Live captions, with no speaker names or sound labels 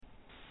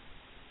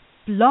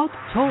Blog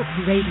Talk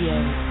Radio.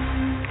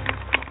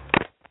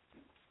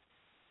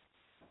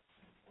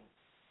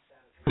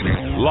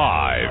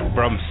 Live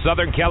from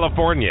Southern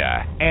California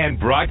and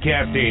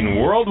broadcasting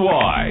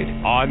worldwide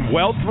on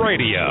Wealth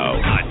Radio.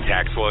 A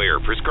tax lawyer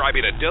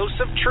prescribing a dose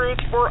of truth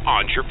for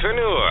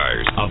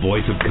entrepreneurs. A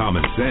voice of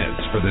common sense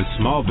for the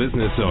small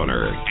business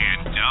owner.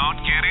 And don't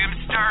get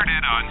him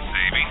started on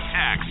saving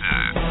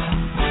taxes.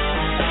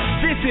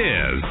 This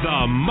is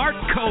the Mark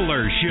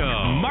Kohler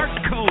Show. Mark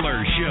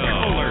Kohler Show.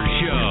 Kohler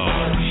Show.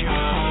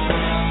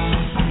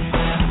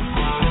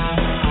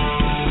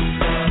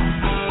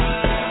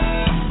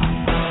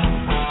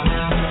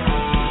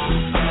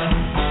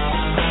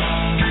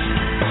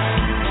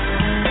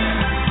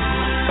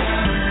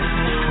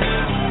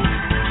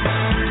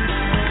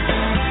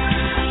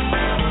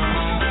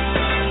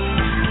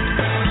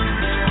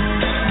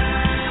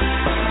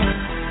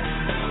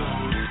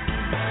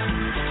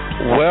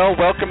 Well,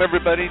 welcome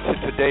everybody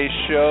to today's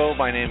show.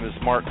 My name is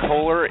Mark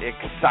Kohler.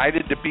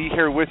 Excited to be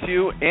here with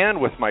you and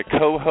with my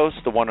co-host,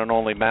 the one and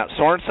only Matt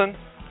Sorensen.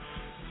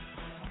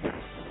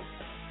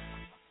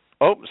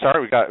 Oh,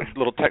 sorry, we got a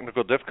little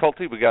technical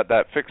difficulty. We got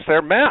that fixed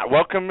there. Matt,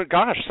 welcome.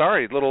 Gosh,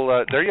 sorry,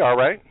 there you are,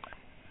 right?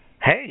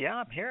 Hey, yeah,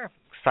 I'm here.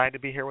 Excited to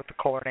be here with the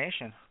Kohler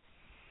Nation.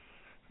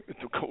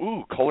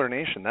 Ooh, Kohler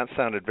Nation. That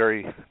sounded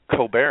very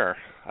Colbert.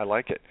 I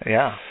like it.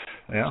 Yeah.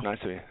 It's nice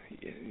of you.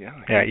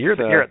 Yeah,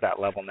 you're at that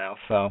level now,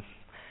 so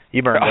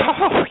you burned it.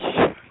 Oh,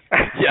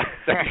 yeah,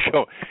 there you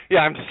go. Yeah,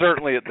 I'm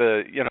certainly at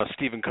the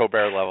Stephen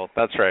Colbert level.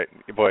 That's right,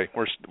 boy.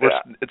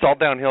 It's all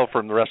downhill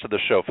from the rest of the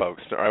show,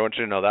 folks. I want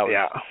you to know that was.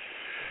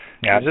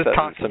 Yeah. Just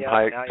talking to you,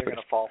 now you're going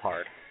to fall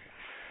hard.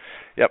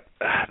 Yep,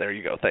 there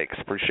you go. Thanks,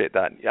 appreciate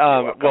that.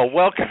 Well,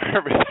 welcome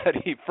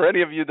everybody. For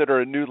any of you that are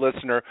a new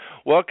listener,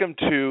 welcome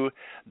to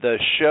the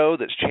show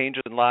that's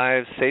changing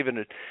lives,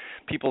 saving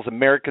people's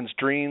Americans'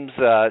 dreams,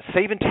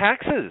 saving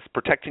taxes,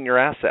 protecting your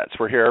assets.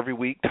 We're here every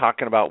week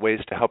talking about ways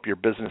to help your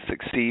business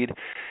succeed.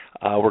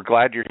 We're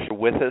glad you're here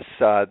with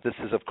us. This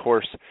is, of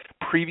course,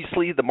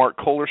 previously the Mark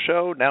Kohler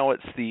Show. Now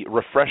it's the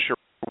Refresh Your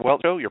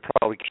Wealth Show. You're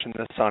probably catching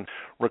this on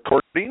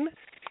recording.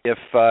 If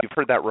you've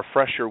heard that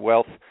Refresh Your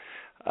Wealth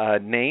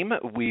name,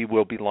 we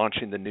will be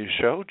launching the new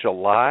show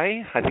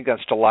July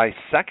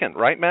 2nd,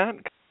 right, Matt?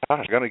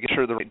 Gosh, I'm going to get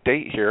sure the right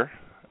date here.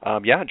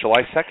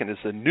 July 2nd is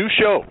the new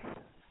show.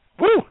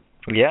 Woo!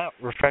 Yeah,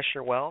 Refresh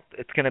Your Wealth.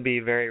 It's going to be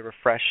very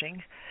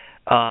refreshing.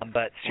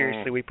 But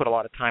seriously, we put a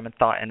lot of time and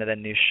thought into the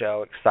new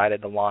show.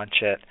 Excited to launch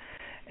it.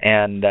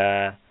 And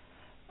I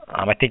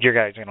think you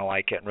guys are going to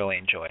like it and really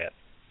enjoy it.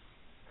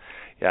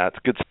 Yeah, it's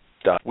good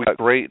stuff. We've got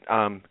great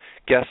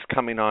guests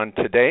coming on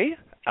today.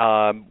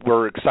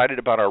 We're excited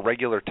about our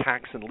regular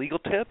tax and legal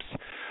tips.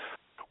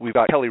 We've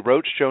got Kelly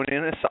Roach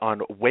joining us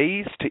on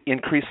ways to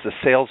increase the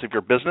sales of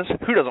your business.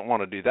 Who doesn't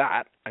want to do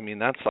that? I mean,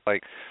 that's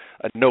like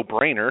a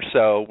no-brainer.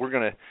 So we're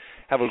going to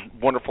have a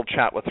wonderful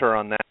chat with her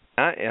on that.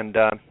 And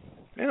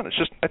it's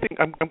just,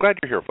 I'm glad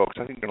you're here, folks.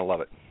 I think you're going to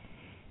love it.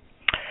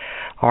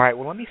 All right.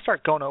 Well, let me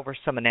start going over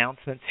some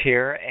announcements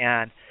here.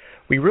 And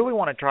we really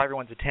want to draw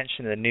everyone's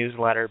attention to the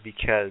newsletter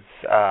because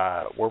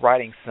we're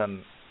writing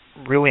some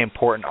really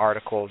important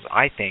articles,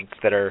 I think,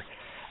 that are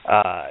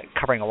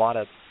covering a lot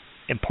of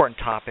important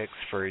topics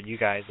for you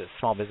guys as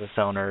small business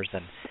owners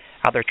and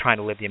out there trying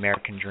to live the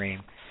American dream.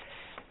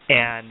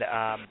 And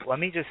let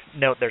me just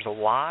note there's a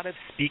lot of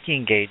speaking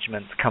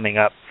engagements coming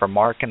up for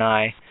Mark and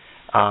I.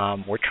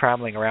 We're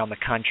traveling around the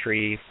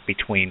country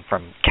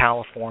from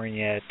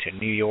California to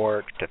New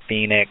York to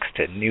Phoenix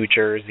to New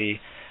Jersey,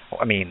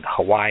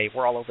 Hawaii.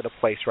 We're all over the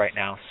place right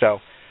now. So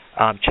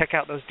check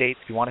out those dates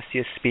if you want to see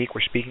us speak.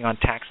 We're speaking on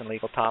tax and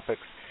legal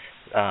topics,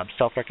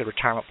 self-directed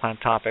retirement plan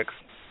topics.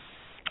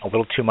 A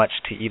little too much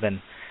to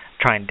even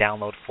try and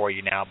download for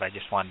you now, but I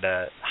just wanted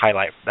to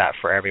highlight that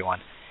for everyone.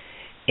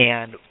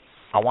 And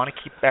I want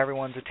to keep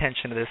everyone's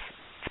attention to this.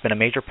 It's been a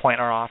major point in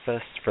our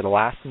office for the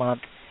last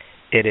month.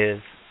 It is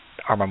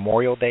our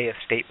Memorial Day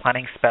estate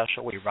planning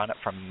special. We run it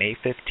from May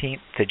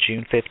 15th to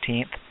June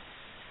 15th.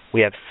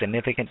 We have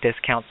significant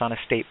discounts on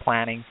estate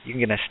planning. You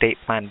can get an estate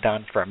plan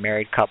done for a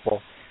married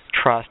couple,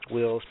 trust,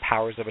 wills,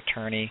 powers of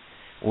attorney,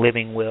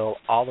 living will,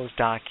 all those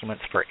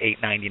documents for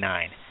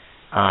 $8.99.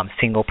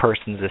 Single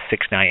persons is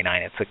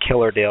 $6.99. It's a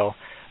killer deal,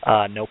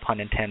 no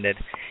pun intended.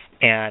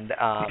 And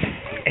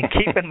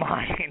keep in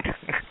mind,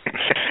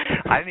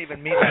 I didn't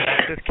even mean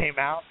that just came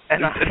out.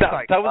 And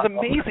that was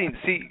amazing.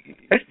 See,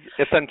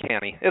 it's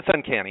uncanny. It's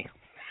uncanny.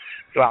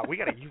 Wow, we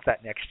got to use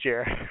that next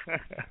year.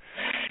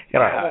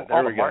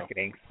 All the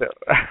marketing. So.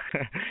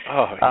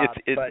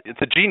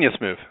 It's a genius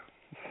move.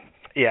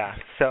 Yeah.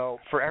 So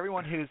for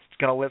everyone who's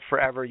going to live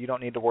forever, you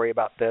don't need to worry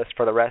about this.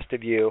 For the rest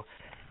of you,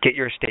 get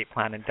your estate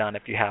planning done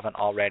if you haven't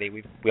already.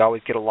 We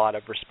always get a lot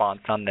of response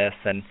on this,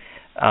 and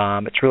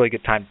it's really a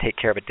good time to take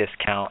care of a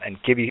discount and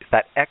give you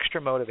that extra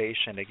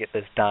motivation to get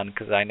this done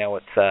because I know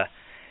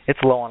it's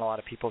low on a lot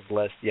of people's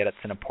list, yet it's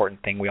an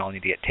important thing we all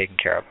need to get taken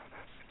care of.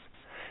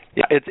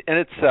 Yeah,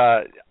 it's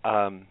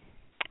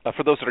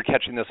for those that are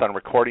catching this on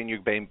recording, you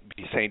may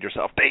be saying to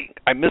yourself, "Dang,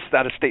 I missed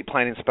that estate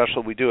planning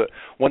special." We do it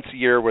once a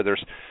year where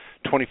there's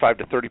 25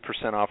 to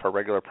 30% off our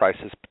regular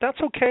prices, but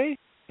that's okay.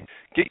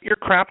 Get your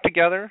crap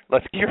together.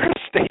 Let's get your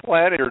estate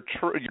plan and your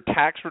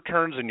tax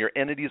returns and your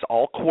entities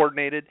all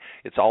coordinated.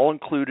 It's all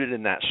included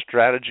in that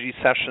strategy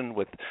session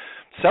with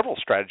several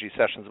strategy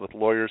sessions with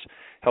lawyers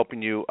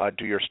helping you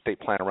do your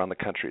estate plan around the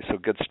country. So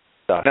good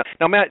stuff.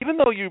 Now, Matt, even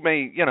though you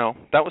may,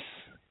 that was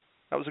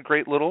a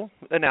great little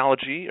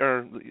analogy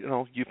or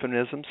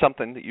euphemism,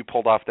 something that you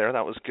pulled off there.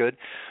 That was good.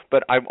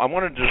 But I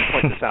wanted to just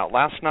point this out.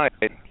 Last night,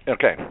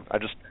 okay,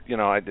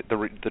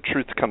 the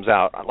truth comes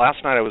out.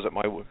 Last night I was at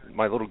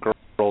my little girl's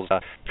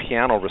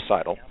piano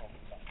recital,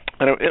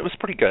 and it was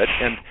pretty good.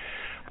 And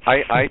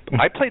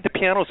I played the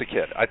piano as a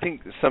kid.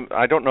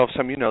 I don't know if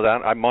some of you know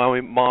that.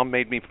 My mom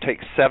made me take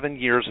 7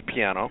 years of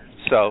piano,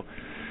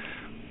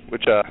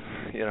 which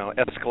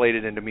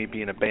escalated into me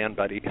being a band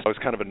buddy. So I was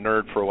kind of a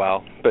nerd for a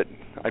while, but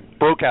I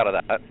broke out of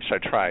that, which I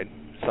tried.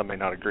 Some may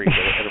not agree that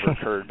it ever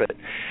occurred, but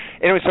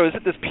anyway, so I was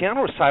at this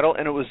piano recital,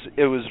 and it was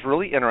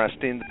really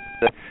interesting.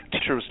 The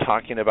teacher was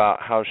talking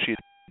about how she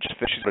just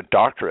finished a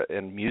doctorate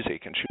in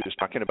music, and she was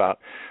talking about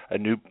a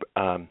new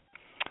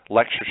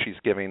lecture she's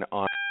giving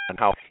on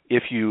how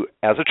if you,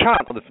 as a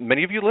child,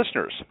 many of you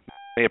listeners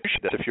may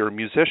appreciate this if you're a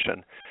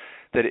musician,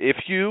 that if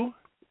you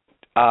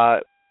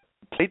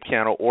played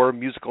piano or a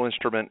musical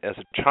instrument as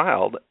a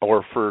child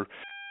or for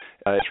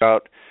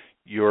throughout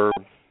your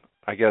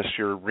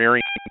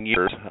rearing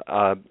years,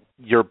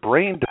 your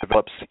brain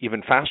develops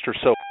even faster.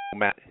 So,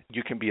 Matt,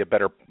 you can be a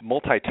better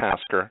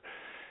multitasker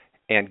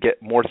and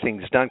get more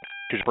things done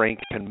because your brain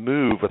can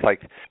move with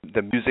like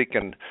the music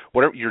and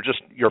whatever. You're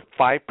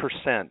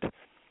 5%.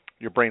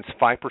 Your brain's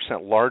 5%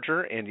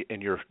 larger,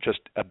 and you're just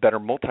a better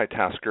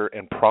multitasker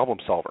and problem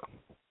solver.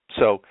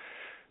 So,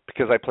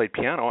 because I played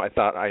piano, I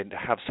thought I'd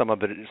have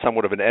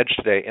somewhat of an edge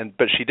today.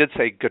 But she did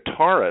say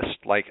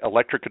guitarists, like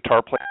electric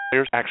guitar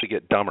players, actually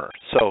get dumber.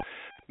 So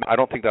I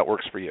don't think that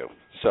works for you.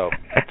 So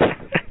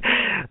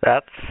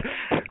that's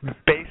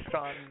based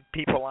on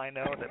people I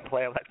know that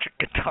play electric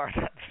guitar.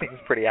 That seems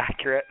pretty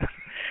accurate.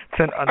 It's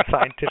an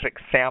unscientific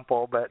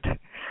sample, but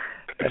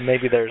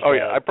maybe there's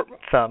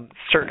some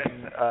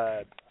certain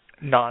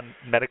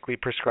non-medically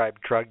prescribed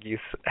drug use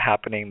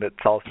happening that's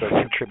also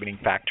a contributing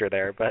factor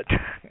there. But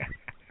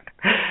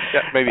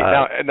yeah, maybe.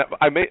 Now, and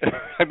I may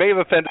have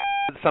offended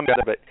some guy,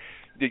 but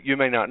you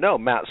may not know.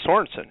 Matt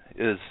Sorensen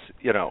is,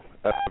 a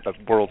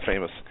world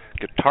famous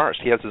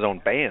guitarist. He has his own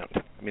band.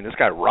 I mean, this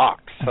guy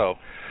rocks. So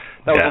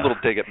that was a little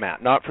dig at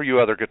Matt. Not for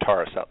you other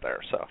guitarists out there.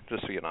 So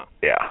just so you know.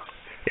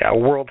 Yeah,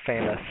 world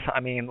famous.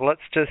 I mean,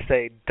 let's just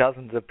say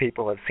dozens of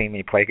people have seen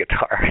me play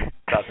guitar.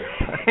 Dozens.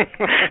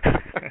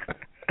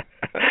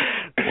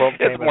 World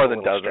famous. It's more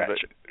than dozens.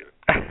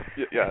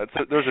 Yeah,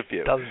 there's a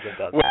few. Dozens and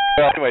dozens.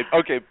 Well, anyway,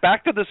 okay,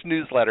 back to this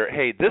newsletter.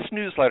 Hey, this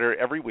newsletter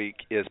every week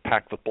is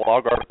packed with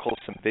blog articles,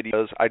 some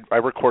videos. I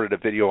recorded a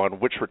video on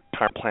which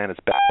retirement plan is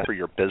best for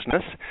your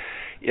business.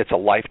 It's a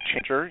life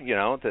changer,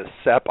 the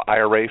SEP,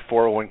 IRA,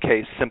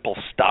 401k, simple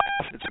stuff.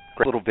 It's a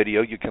great little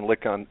video. You can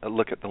look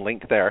at the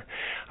link there.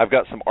 I've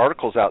got some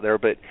articles out there,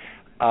 but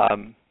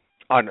on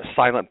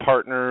silent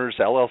partners,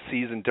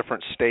 LLCs in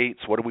different states,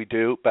 what do we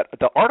do? But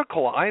the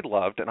article I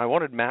loved, and I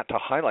wanted Matt to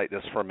highlight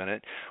this for a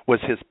minute, was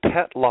his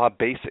pet law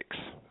basics.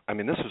 I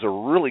mean, this was a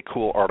really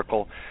cool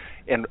article,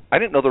 and I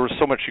didn't know there was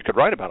so much you could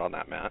write about on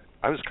that, Matt.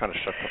 I was kind of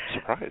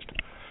surprised.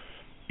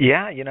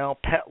 Yeah,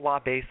 pet law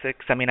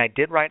basics. I mean, I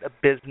did write a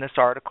business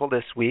article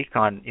this week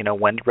on,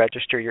 when to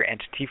register your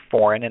entity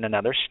foreign in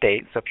another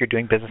state. So if you're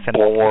doing business in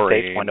multiple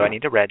states, when do I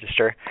need to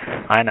register?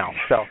 I know.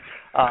 So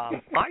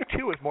I,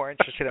 too, was more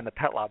interested in the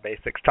pet law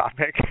basics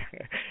topic.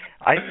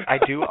 I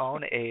do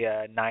own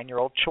a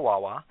 9-year-old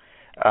Chihuahua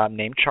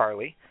named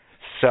Charlie.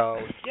 So,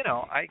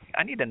 I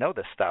need to know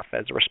this stuff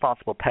as a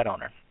responsible pet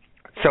owner.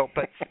 So,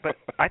 but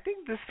I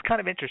think this is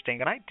kind of interesting,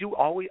 and I do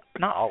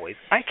not always,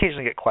 I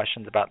occasionally get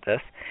questions about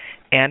this,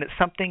 and it's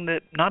something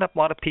that not a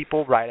lot of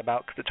people write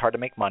about because it's hard to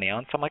make money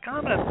on. So I'm like,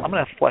 I'm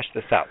gonna flesh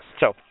this out.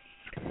 So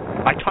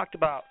I talked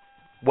about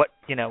what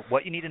you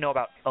need to know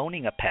about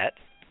owning a pet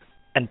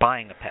and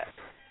buying a pet.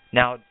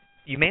 Now,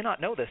 you may not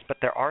know this, but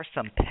there are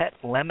some pet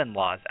lemon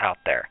laws out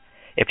there.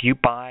 If you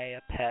buy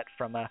a pet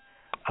from a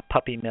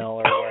puppy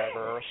mill or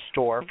wherever, or a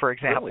store, for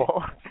example.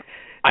 Really?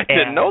 I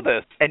didn't know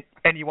this. And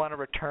you want to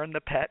return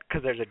the pet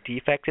because there's a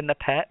defect in the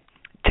pet.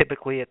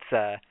 Typically, it's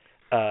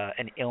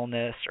an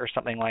illness or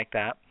something like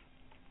that.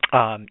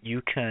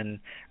 You can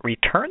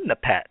return the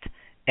pet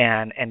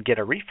and get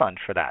a refund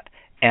for that.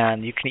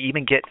 And you can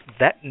even get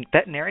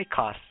veterinary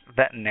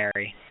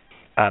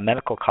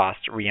medical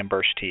costs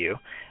reimbursed to you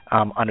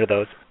under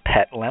those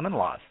pet lemon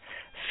laws.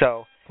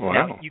 So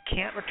now you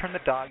can't return the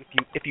dog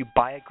if you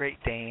buy a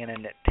Great Dane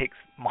and it takes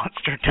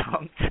monster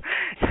dumps.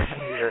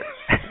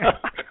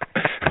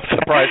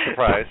 Surprise,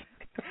 surprise.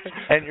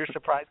 And you're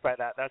surprised by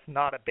that. That's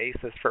not a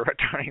basis for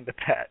returning the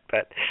pet.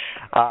 But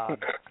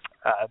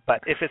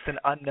if it's an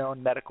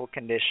unknown medical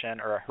condition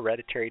or a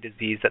hereditary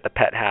disease that the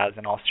pet has,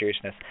 in all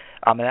seriousness,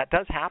 and that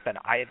does happen.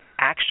 I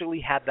actually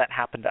had that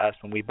happen to us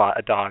when we bought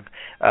a dog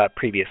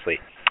previously.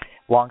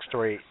 Long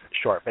story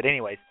short. But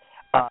anyways,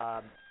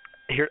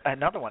 here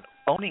another one.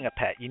 owning a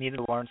pet. You need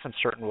to learn some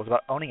certain rules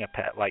about owning a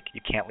pet, like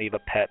you can't leave a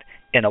pet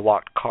in a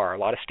locked car. A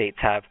lot of states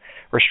have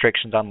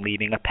restrictions on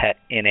leaving a pet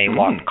in a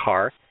locked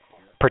car,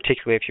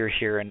 particularly if you're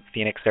here in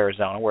Phoenix,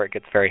 Arizona, where it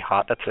gets very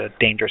hot. That's a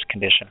dangerous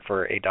condition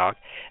for a dog.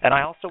 And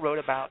I also wrote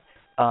about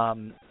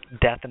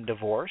death and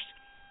divorce.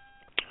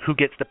 Who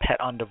gets the pet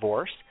on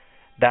divorce?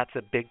 That's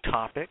a big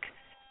topic.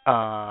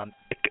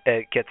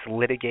 It gets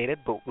litigated,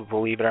 but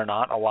believe it or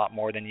not, a lot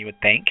more than you would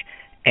think.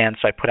 And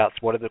so I put out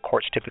what do the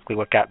courts typically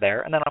look at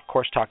there. And then, of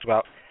course, talked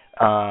about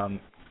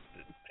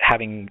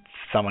having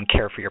someone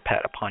care for your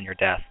pet upon your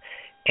death.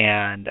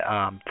 And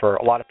for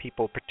a lot of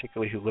people,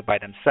 particularly who live by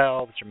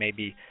themselves or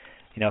maybe,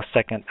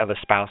 second of a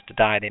spouse to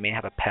die, they may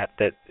have a pet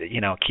that,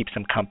 keeps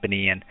them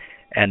company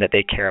and that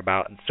they care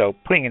about. And so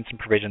putting in some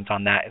provisions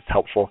on that is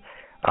helpful.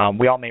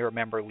 We all may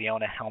remember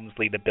Leona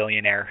Helmsley, the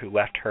billionaire who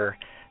left her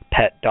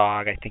pet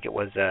dog, I think it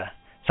was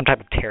some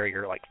type of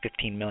terrier, like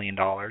 $15 million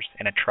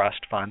in a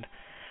trust fund.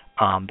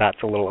 That's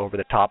a little over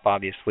the top,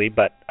 obviously,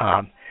 but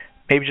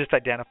maybe just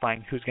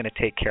identifying who's going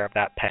to take care of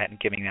that pet and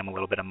giving them a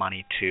little bit of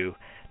money to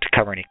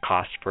cover any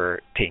costs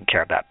for taking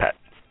care of that pet.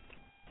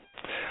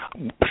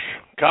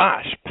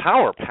 Gosh,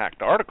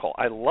 power-packed article.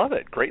 I love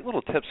it. Great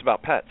little tips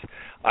about pets.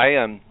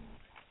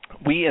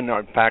 We, in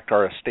fact,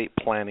 our estate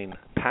planning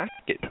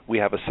packet, we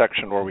have a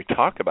section where we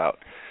talk about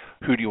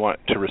who do you want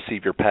to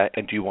receive your pet,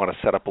 and do you want to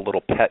set up a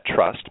little pet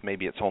trust?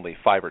 Maybe it's only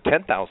 $5,000 or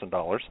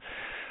 $10,000.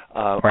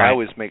 Right. I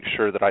always make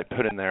sure that I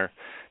put in there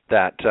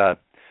that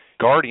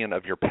guardian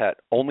of your pet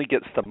only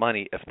gets the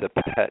money if the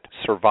pet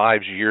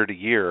survives year to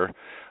year.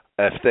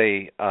 If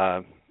they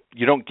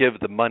you don't give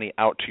the money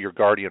out to your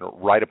guardian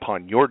right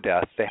upon your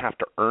death, they have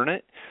to earn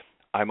it.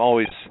 I'm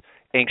always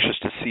anxious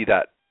to see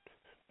that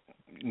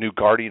new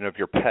guardian of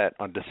your pet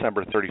on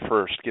December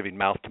 31st giving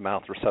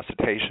mouth-to-mouth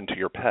resuscitation to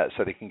your pet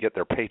so they can get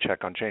their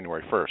paycheck on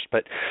January 1st.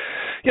 But,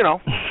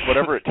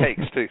 whatever it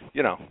takes to,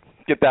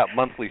 get that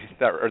monthly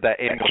or that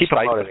annual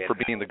stipend for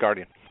being the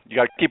guardian. You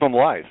got to keep them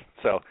alive.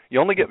 So you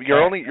only get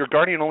your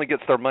guardian only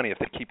gets their money if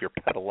they keep your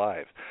pet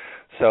alive.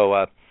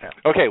 So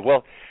okay,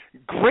 well,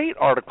 great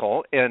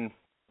article, and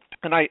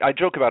I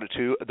joke about it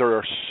too. There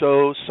are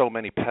so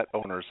many pet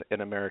owners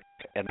in America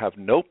and have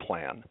no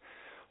plan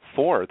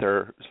for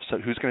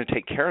who's going to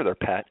take care of their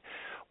pet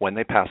when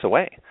they pass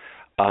away.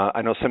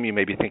 I know some of you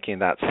may be thinking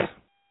that's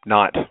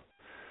not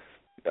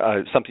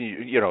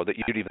something that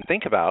you'd even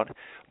think about,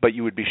 but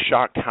you would be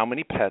shocked how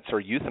many pets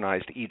are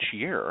euthanized each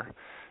year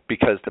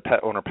because the pet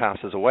owner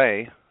passes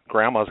away,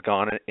 grandma's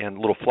gone, and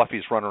little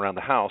Fluffy's run around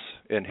the house,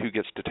 and who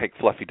gets to take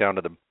Fluffy down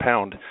to the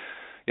pound?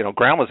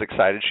 Grandma's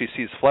excited. She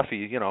sees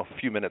Fluffy, a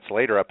few minutes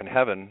later up in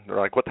heaven. They're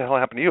like, what the hell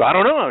happened to you? I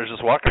don't know. I was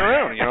just walking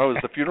around,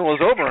 as the funeral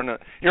was over, and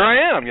here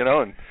I am,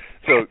 and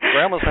so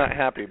grandma's not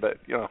happy, but,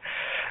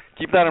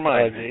 keep that in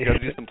mind. You got to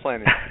do some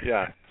planning.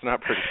 Yeah, it's not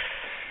pretty.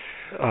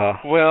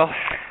 Well,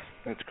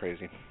 it's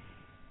crazy.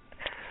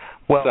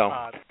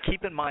 Well,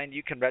 keep in mind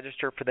you can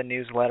register for the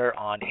newsletter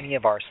on any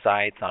of our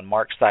sites, on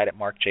Mark's site at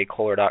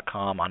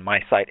markjkohler.com, on my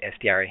site,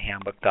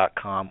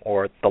 sdrahandbook.com,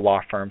 or the law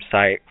firm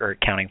site or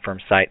accounting firm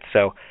site.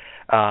 So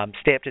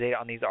stay up to date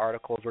on these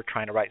articles. We're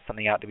trying to write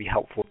something out to be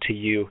helpful to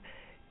you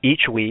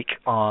each week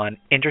on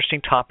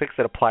interesting topics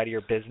that apply to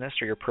your business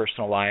or your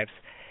personal lives,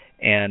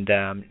 and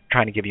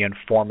trying to give you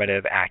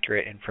informative,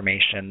 accurate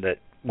information that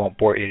won't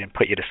bore you and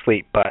put you to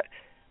sleep, but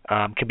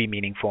can be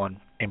meaningful in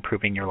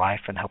improving your life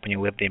and helping you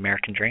live the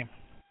American dream.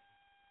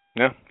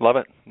 Yeah, love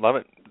it.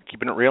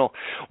 Keeping it real.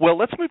 Well,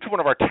 let's move to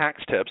one of our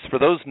tax tips. For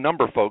those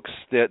number folks,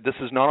 this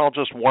is not all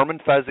just warm and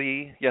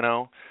fuzzy,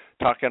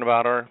 talking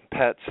about our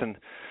pets and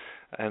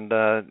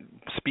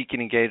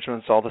speaking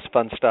engagements, all this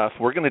fun stuff.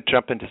 We're going to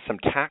jump into some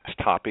tax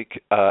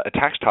topic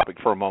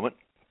for a moment.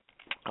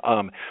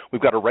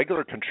 We've got a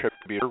regular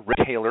contributor,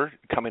 Rick Taylor,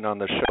 coming on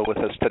the show with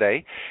us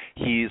today.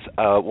 He's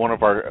one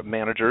of our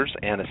managers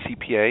and a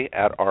CPA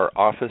at our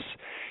office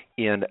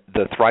in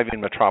the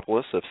thriving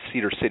metropolis of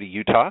Cedar City,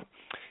 Utah.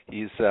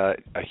 He's a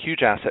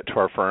huge asset to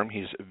our firm.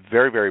 He's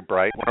very, very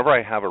bright. Whenever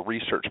I have a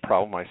research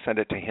problem, I send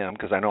it to him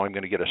because I know I'm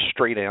going to get a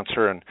straight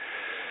answer, and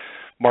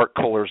Mark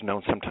Kohler is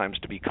known sometimes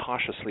to be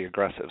cautiously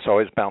aggressive, so I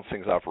always bounce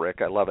things off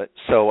Rick. I love it.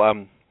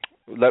 So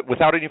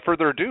without any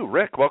further ado,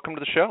 Rick, welcome to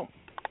the show.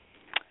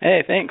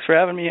 Hey, thanks for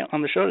having me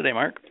on the show today,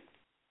 Mark.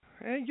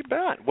 Hey, you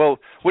bet. Well,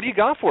 what do you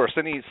got for us?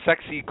 Any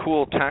sexy,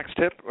 cool tax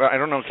tip? I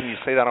don't know. Can you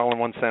say that all in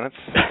one sentence?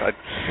 I've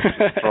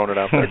just thrown it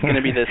out there. It's going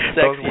to be the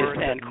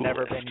sexiest and coolest.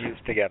 Never been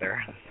used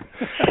together.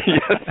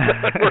 Yes,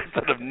 words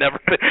that have never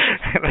been.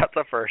 That's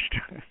a first.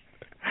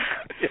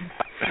 Yeah.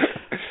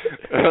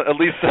 At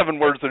least 7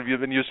 words that have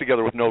been used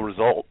together with no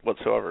result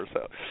whatsoever.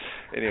 So,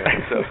 anyway,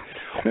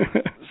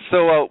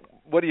 so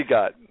what do you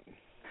got?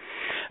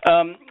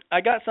 I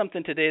got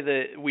something today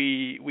that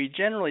we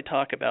generally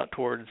talk about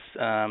towards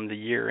the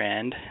year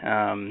end,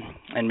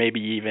 and maybe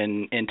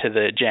even into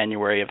the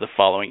January of the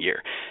following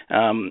year.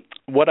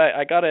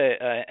 I got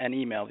an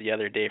email the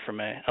other day from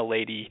a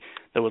lady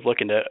that was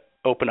looking to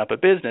open up a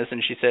business,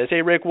 and she says,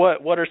 "Hey, Rick,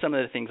 what are some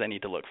of the things I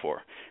need to look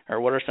for,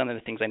 or what are some of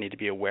the things I need to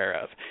be aware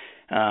of?"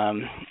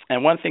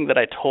 And one thing that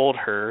I told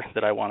her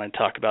that I want to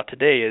talk about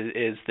today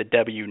is the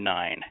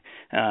W-9,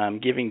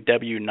 giving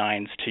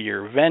W-9s to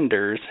your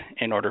vendors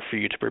in order for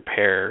you to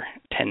prepare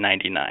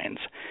 1099s.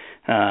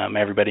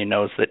 Everybody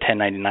knows that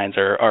 1099s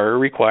are a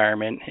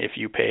requirement if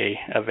you pay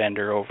a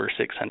vendor over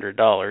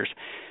 $600.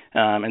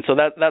 And so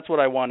that's what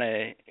I want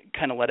to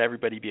kind of let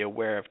everybody be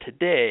aware of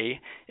today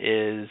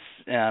is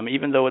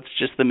even though it's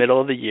just the middle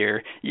of the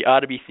year, you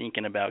ought to be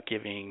thinking about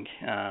giving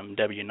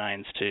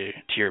W-9s to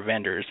your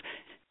vendors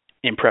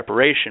in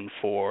preparation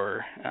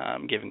for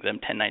giving them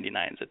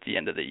 1099s at the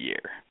end of the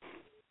year.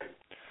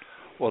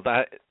 Well,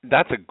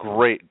 that's a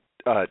great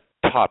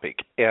topic,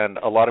 and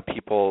a lot of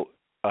people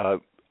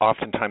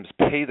oftentimes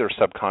pay their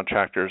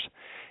subcontractors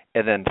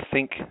and then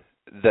think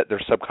that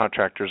their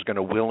subcontractor is going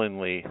to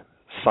willingly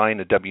sign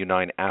a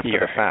W-9 after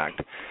the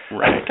fact.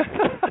 Right.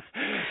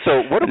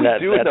 So what do we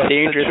do in those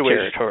dangerous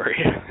situations? Territory.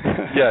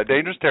 Yeah,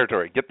 dangerous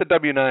territory. Get the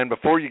W-9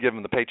 before you give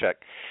them the paycheck.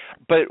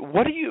 But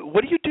what do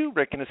you do,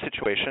 Rick, in a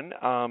situation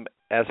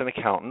as an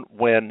accountant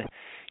when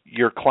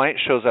your client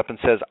shows up and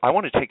says, "I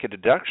want to take a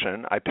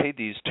deduction. I paid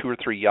these 2 or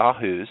 3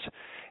 yahoos,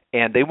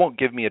 and they won't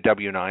give me a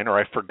W-9, or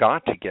I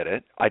forgot to get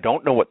it. I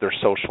don't know what their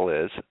social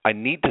is. I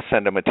need to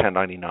send them a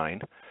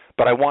 1099,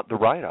 but I want the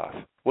write-off."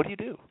 What do you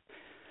do?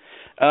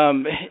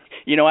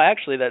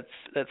 Actually,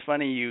 that's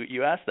funny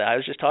you asked that. I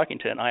was just talking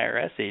to an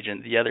IRS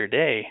agent the other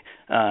day,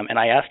 and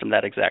I asked him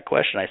that exact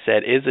question. I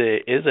said,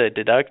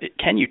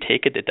 can you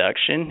take a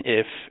deduction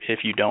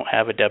if you don't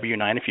have a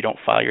W-9, if you don't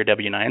file your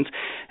W-9s?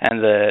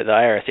 And the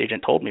IRS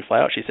agent told me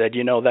flat out. She said,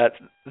 that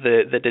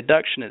the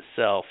deduction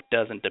itself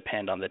doesn't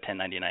depend on the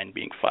 1099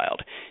 being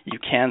filed. You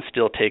can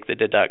still take the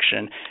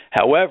deduction.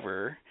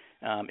 However,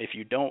 if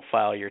you don't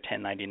file your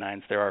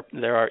 1099s,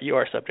 you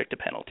are subject to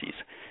penalties.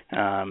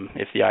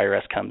 If the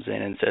IRS comes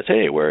in and says,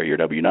 "Hey, where are your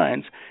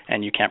W-9s?"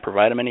 and you can't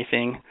provide them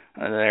anything,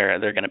 they're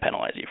going to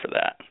penalize you for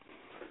that.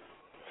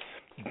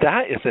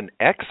 That is an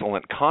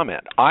excellent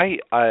comment. I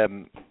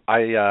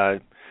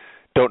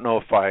don't know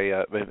if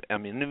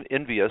I'm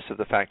envious of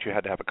the fact you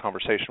had to have a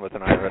conversation with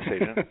an IRS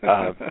agent,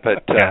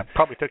 but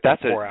probably took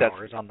that 4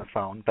 hours on the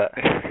phone, but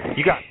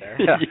you got there.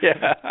 Yeah.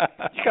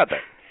 You got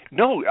there.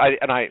 No,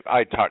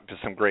 I talked to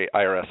some great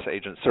IRS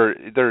agents.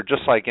 They're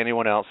just like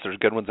anyone else. There's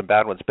good ones and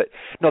bad ones. But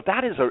no,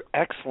 that is an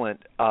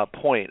excellent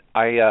point.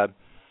 I,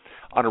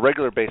 on a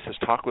regular basis,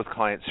 talk with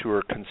clients who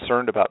are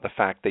concerned about the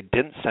fact they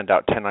didn't send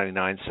out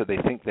 1099s, so they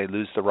think they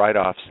lose the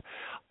write-offs.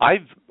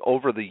 I've,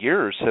 over the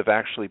years, have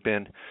actually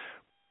been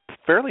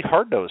fairly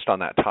hard-nosed on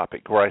that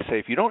topic, where I say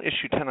if you don't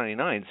issue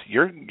 1099s,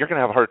 you're going to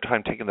have a hard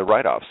time taking the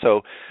write-off.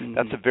 So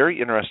that's a very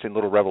interesting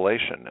little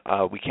revelation.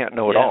 We can't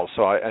know it all.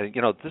 So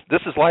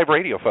this is live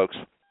radio, folks.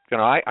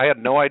 I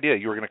had no idea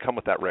you were going to come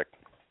with that, Rick.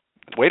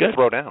 Way to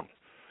throw down.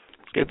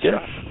 Good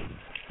stuff.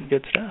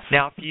 Good stuff.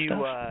 Now, if you,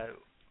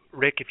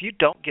 Rick, if you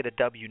don't get a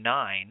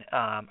W-9,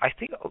 I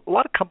think a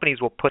lot of companies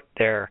will put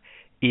their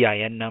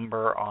EIN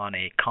number on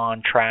a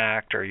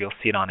contract, or you'll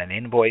see it on an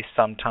invoice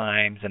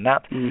sometimes, and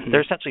that they're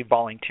essentially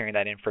volunteering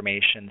that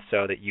information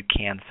so that you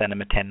can send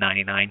them a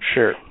 1099.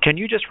 Sure. Can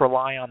you just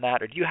rely on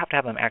that, or do you have to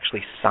have them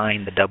actually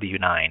sign the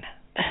W-9?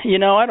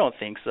 I don't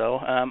think so.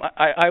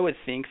 I would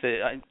think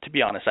that, to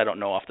be honest, I don't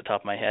know off the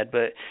top of my head,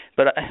 but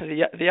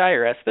the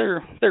IRS,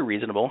 they're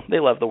reasonable. They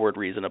love the word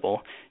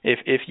reasonable.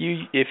 If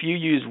you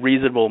use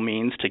reasonable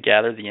means to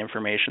gather the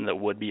information that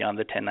would be on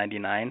the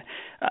 1099,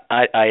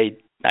 I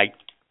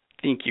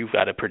think you've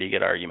got a pretty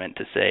good argument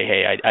to say,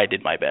 hey, I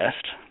did my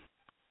best.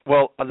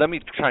 Well, let me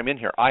chime in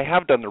here. I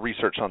have done the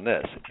research on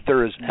this.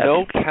 There is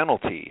no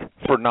penalty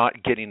for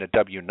not getting a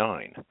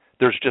W-9.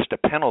 There's just a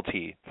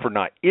penalty for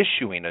not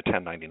issuing a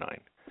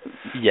 1099.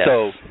 Yes.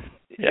 So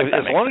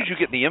as long as you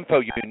get the info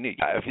you need,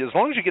 as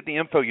long as you get the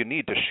info you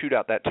need to shoot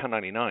out that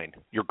 1099,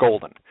 you're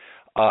golden.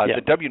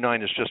 The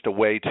W-9 is just a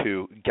way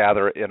to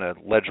gather it in a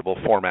legible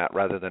format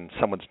rather than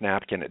someone's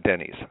napkin at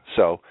Denny's.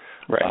 So,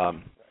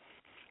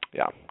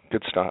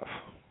 good stuff.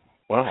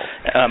 Wow.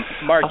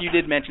 Mark, you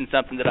did mention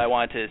something that I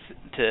wanted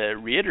to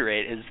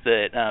reiterate, is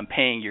that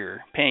paying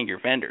your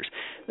vendors.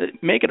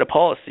 Make it a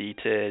policy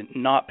to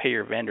not pay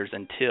your vendors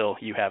until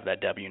you have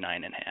that W-9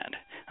 in hand.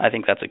 I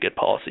think that's a good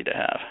policy to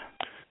have.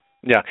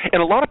 Yeah,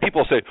 and a lot of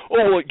people say,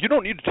 "Oh, well, you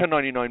don't need to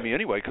 1099 me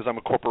anyway because I'm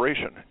a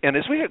corporation." And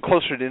as we get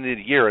closer to the end of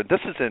the year, and this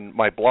is in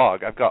my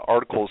blog, I've got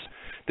articles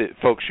that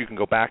folks you can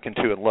go back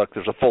into and look.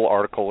 There's a full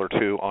article or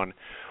two on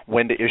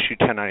when to issue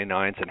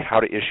 1099s and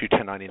how to issue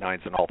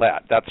 1099s and all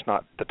that. That's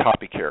not the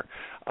topic here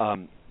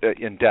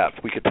in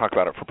depth. We could talk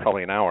about it for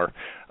probably an hour.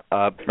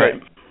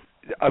 Right.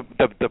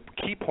 The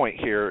key point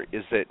here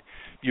is that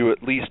you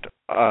at least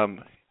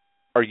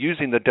are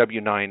using the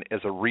W-9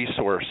 as a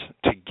resource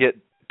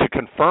to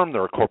confirm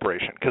they're a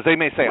corporation, because they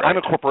may say, "I'm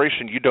a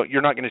corporation.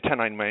 You're not going to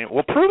 1099."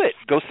 Well, prove it.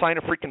 Go sign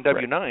a freaking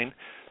W-9.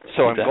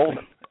 So exactly.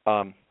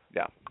 I'm golden.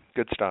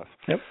 Good stuff.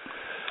 Yep.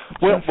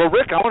 Well,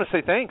 Rick, I want to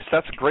say thanks.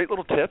 That's a great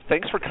little tip.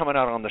 Thanks for coming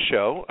out on the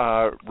show.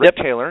 Rick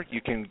Taylor,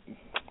 you can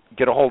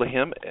get a hold of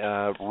him,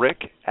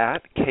 Rick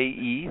at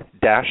ke-cpas.com.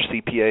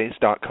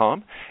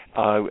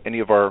 Any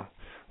of our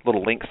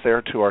little links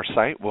there to our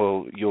site,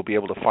 you'll be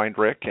able to find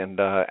Rick and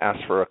ask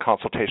for a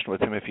consultation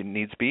with him if he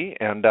needs be.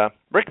 And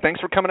Rick, thanks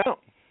for coming out.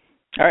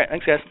 All right,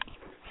 thanks, guys.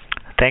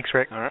 Thanks,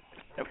 Rick. All right.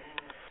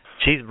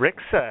 Geez,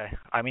 Rick's, we're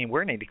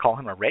going to need to call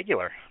him a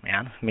regular,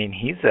 man. I mean,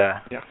 he's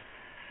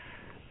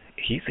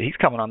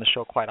coming on the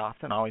show quite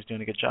often, always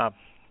doing a good job.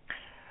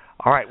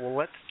 All right, well,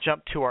 let's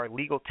jump to our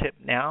legal tip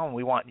now, and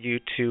we want you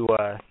to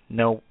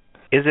know,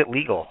 is it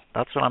legal?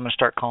 That's what I'm going to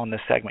start calling this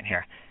segment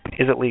here.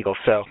 Is it legal?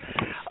 So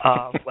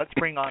let's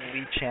bring on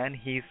Lee Chen.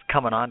 He's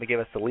coming on to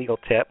give us the legal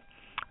tip.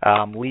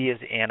 Lee is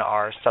in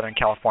our Southern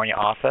California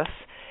office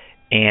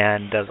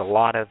and does a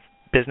lot of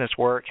business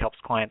work, helps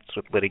clients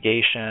with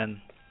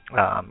litigation.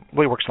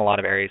 He works in a lot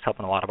of areas,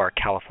 helping a lot of our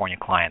California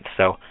clients.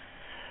 So,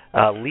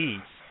 Lee,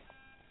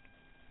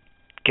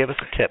 give us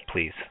a tip,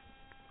 please.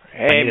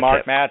 Hey,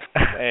 Mark, Matt.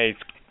 Hey,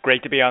 it's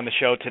great to be on the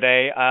show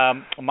today.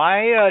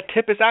 My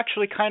tip is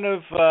actually kind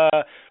of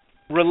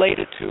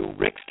related to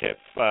Rick's tip,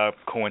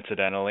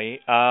 coincidentally.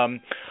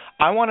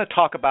 I want to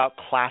talk about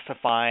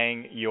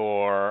classifying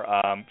your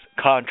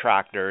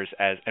contractors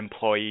as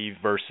employee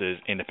versus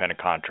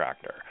independent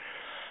contractor,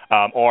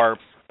 or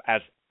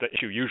as the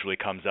issue usually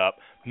comes up,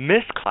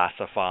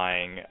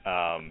 misclassifying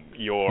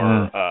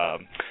your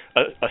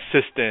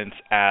assistants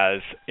as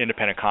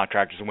independent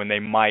contractors when they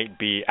might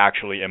be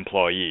actually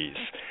employees.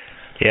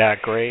 Yeah,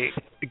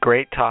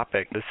 great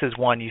topic. This is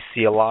one you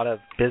see a lot of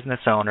business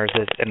owners,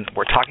 and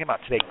we're talking about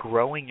today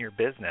growing your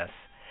business.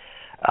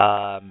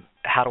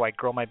 How do I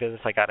grow my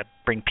business? I got to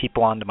bring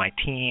people onto my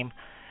team.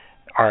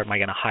 Or am I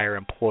going to hire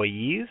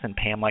employees and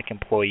pay them like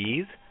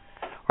employees?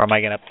 Or am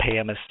I going to pay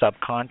them as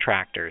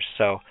subcontractors?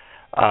 So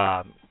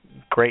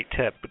great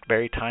tip,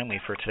 very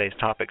timely for today's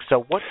topic.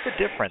 So what's the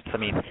difference? I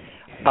mean,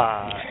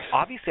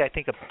 obviously I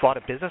think a lot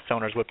of business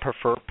owners would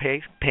prefer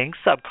paying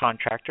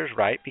subcontractors,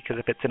 right? Because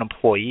if it's an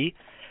employee,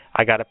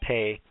 I got to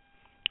pay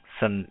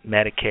some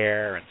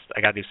Medicare, and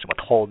I got to do some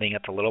withholding.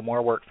 It's a little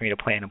more work for me to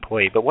pay an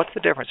employee. But what's the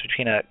difference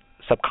between a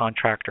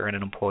subcontractor and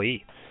an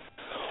employee?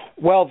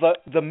 Well,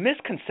 the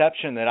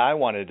misconception that I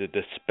wanted to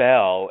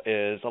dispel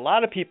is a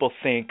lot of people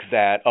think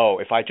that,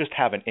 if I just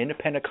have an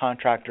independent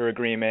contractor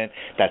agreement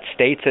that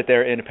states that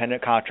they're an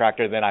independent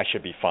contractor, then I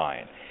should be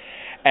fine.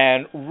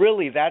 And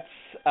really, that's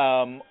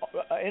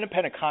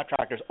independent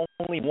contractor is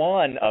only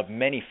one of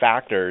many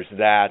factors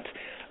that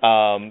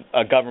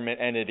a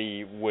government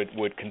entity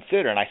would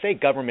consider. And I say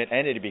government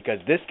entity because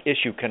this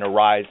issue can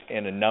arise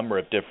in a number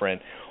of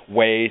different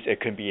ways. It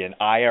could be an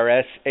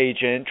IRS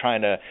agent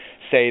trying to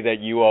say that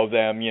you owe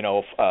them,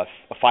 a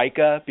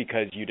FICA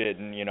because you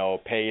didn't,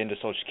 pay into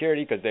Social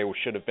Security because they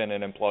should have been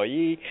an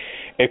employee.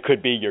 It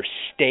could be your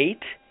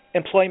state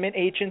employment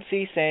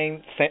agency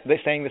saying the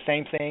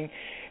same thing.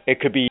 It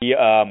could be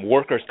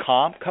workers'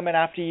 comp coming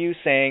after you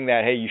saying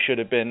that, hey, you should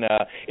have been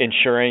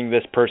insuring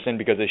this person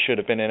because they should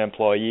have been an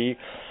employee.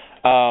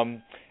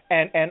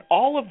 And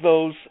all of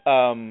those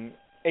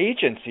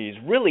agencies,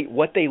 really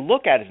what they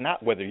look at is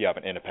not whether you have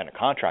an independent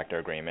contractor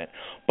agreement,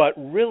 but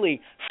really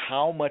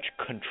how much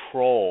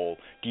control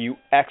do you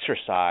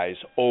exercise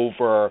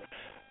over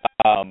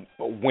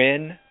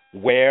when,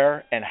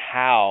 where, and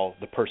how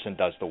the person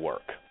does the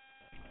work.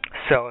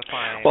 So if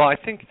I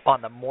think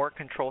on the more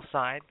control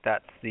side,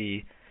 that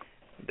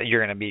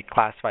you're going to be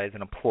classified as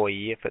an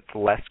employee. If it's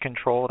less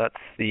control, that's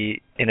the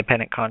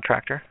independent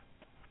contractor?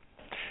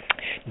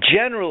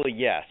 Generally,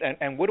 yes.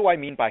 And what do I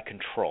mean by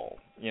control?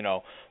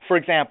 For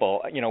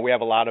example, we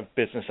have a lot of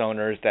business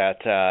owners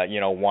that,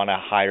 want to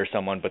hire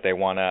someone, but they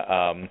want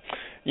to,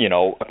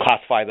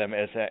 classify them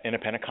as an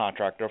independent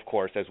contractor, of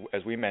course,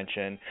 as we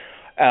mentioned.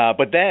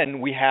 But then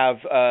we have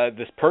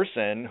this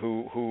person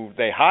who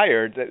they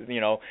hired,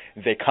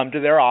 they come to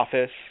their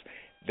office.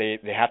 They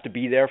have to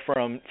be there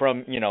from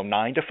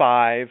 9 to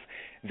 5.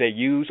 They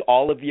use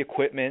all of the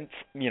equipment,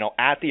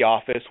 at the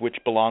office, which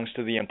belongs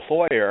to the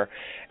employer,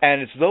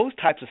 and it's those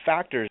types of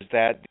factors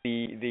that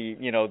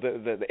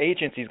the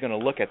agency is going to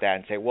look at that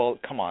and say, well,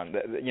 come on,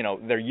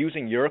 they're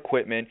using your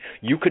equipment.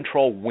 You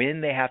control when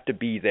they have to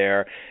be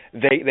there.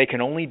 They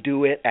can only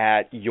do it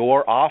at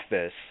your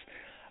office.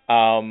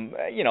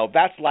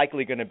 That's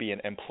likely going to be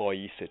an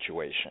employee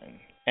situation.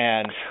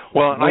 And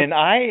Well,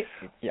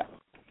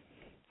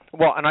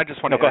 and I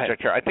just want to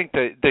interject here. I think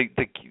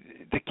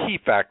the key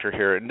factor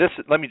here, and this,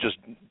 let me just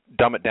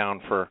dumb it down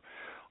for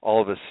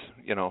all of us,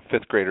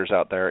 fifth graders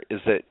out there, is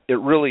that it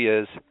really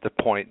is the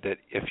point that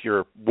if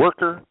your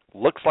worker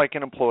looks like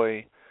an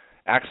employee,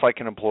 acts like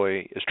an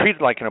employee, is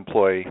treated like an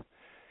employee,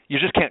 you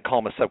just can't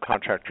call them a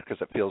subcontractor because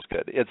it feels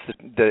good. It's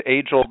the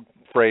age-old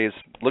phrase,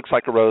 looks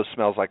like a rose,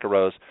 smells like a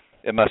rose,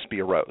 it must be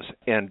a rose.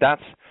 And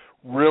that's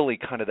really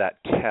kind of that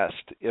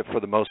test for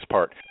the most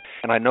part.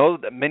 And I know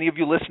that many of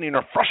you listening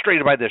are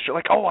frustrated by this. You're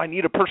like, I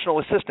need a personal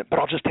assistant, but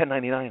I'll just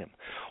 1099 him.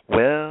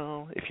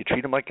 Well, if you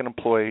treat him like an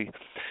employee,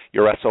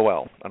 you're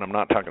SOL. And I'm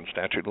not talking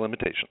statute of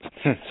limitations.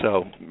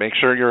 So make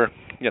sure you're,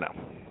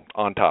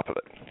 on top of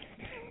it.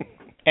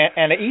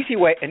 And an easy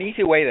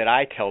way that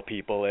I tell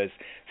people is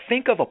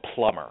think of a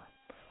plumber.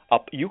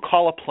 you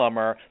call a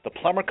plumber. The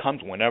plumber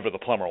comes whenever the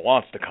plumber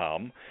wants to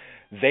come.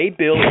 They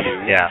bill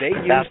you. Yeah, they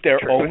use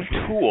their own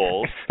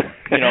tools.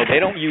 They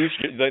don't use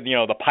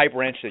the pipe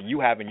wrench that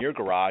you have in your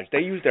garage. They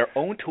use their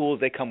own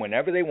tools. They come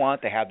whenever they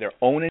want. They have their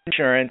own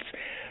insurance.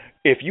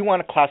 If you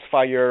want to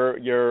classify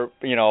your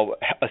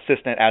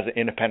assistant as an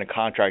independent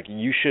contractor,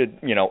 you should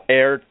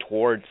err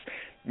towards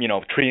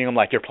treating them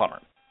like your plumber.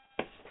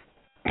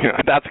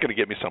 That's going to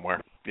get me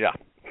somewhere. Yeah.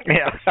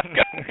 Yeah. I'm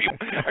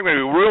going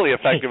to be really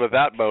effective with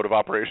that mode of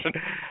operation.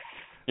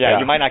 Yeah,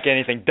 you might not get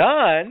anything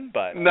done,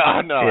 but no,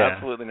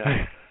 absolutely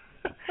not.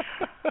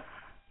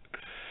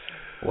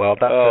 Well,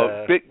 that's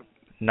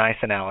a nice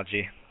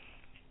analogy.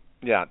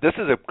 Yeah, this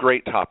is a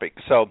great topic.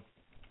 So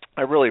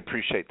I really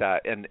appreciate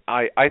that, and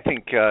I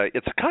think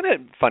it's kind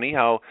of funny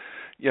how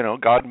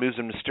God moves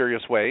in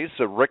mysterious ways.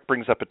 So Rick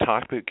brings up a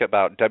topic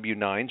about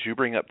W-9s. You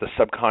bring up the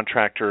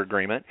subcontractor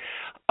agreement,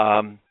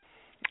 and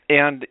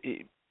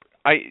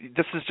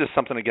this is just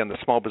something, again, the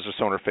small business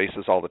owner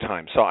faces all the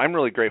time. So I'm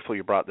really grateful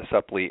you brought this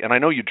up, Lee. And I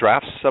know you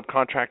draft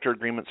subcontractor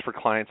agreements for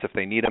clients if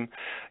they need them,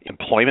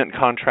 employment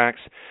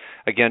contracts.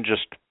 Again,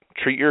 just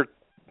treat your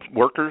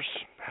workers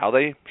how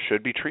they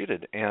should be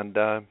treated, and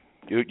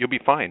you'll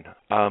be fine.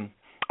 I'm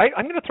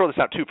going to throw this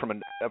out, too, from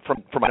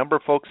a number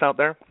of folks out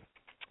there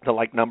that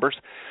like numbers.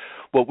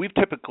 What we've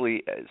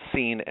typically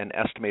seen and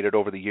estimated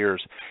over the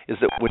years is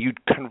that when you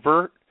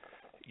convert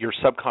your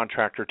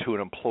subcontractor to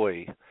an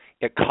employee,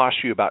 it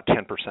costs you about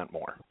 10%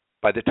 more.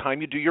 By the time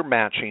you do your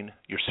matching,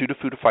 your SUTA,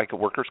 FUTA, FICA,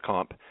 workers'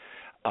 comp,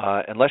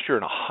 unless you're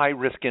in a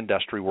high-risk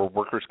industry where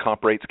workers'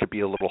 comp rates could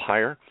be a little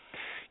higher,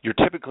 you're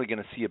typically going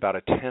to see about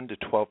a 10 to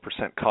 12%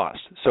 cost.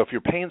 So if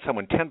you're paying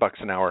someone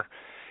 $10 an hour,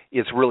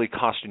 it's really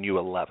costing you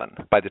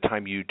 $11 by the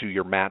time you do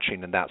your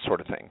matching and that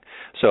sort of thing.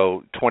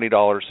 So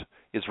 $20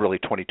 is really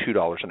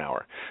 $22 an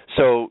hour.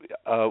 So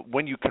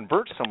when you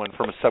convert someone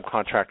from a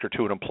subcontractor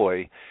to an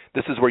employee,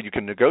 this is where you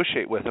can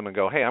negotiate with them and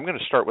go, hey, I'm going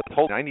to start with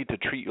holding. I need to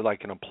treat you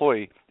like an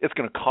employee. It's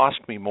going to cost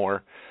me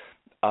more.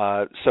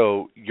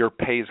 So your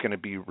pay is going to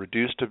be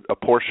reduced a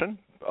portion,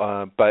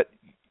 but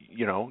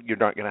you're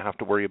not going to have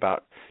to worry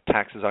about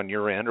taxes on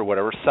your end or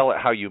whatever. Sell it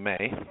how you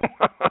may.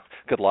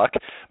 Good luck.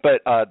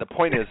 But the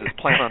point is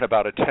plan on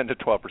about a 10 to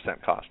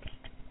 12% cost.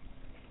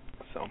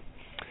 So.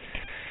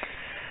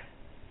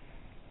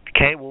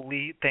 Okay, well,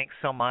 Lee, thanks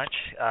so much.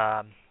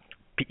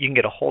 You can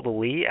get a hold of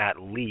Lee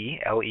at Lee,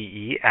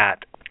 L-E-E,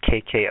 at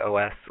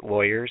KKOS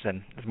Lawyers.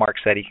 And as Mark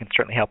said, he can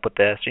certainly help with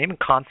this. Or even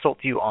consult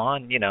you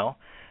on,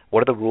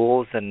 what are the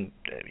rules and,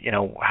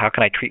 how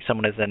can I treat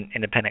someone as an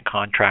independent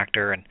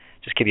contractor, and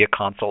just give you a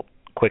consult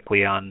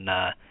quickly on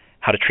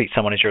how to treat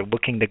someone as you're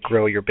looking to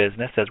grow your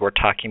business, as we're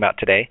talking about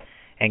today,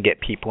 and get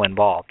people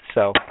involved.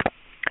 So,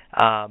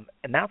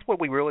 and that's what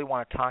we really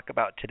want to talk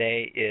about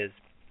today is,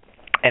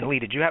 and Lee,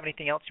 did you have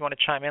anything else you want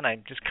to chime in?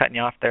 I'm just cutting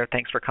you off there.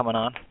 Thanks for coming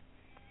on.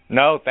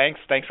 No, thanks.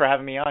 Thanks for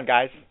having me on,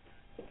 guys.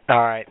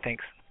 All right,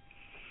 thanks.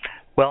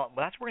 Well,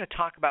 that's what we're going to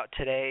talk about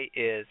today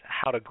is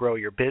how to grow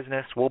your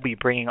business. We'll be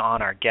bringing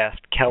on our guest,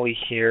 Kelly,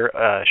 here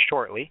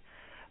shortly.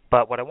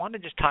 But what I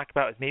wanted to just talk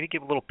about is maybe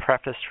give a little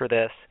preface for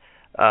this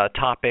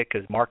topic,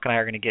 as Mark and I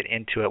are going to get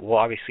into it. We'll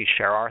obviously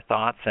share our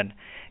thoughts and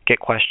get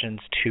questions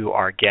to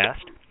our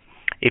guest.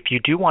 If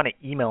you do want to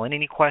email in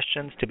any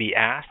questions to be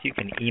asked, you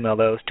can email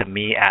those to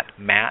me at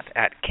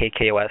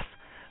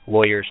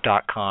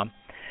matt@kkOSlawyers.com.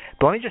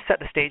 But let me just set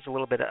the stage a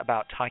little bit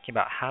about talking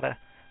about how to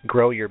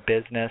grow your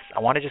business.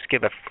 I want to just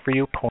give a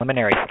few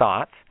preliminary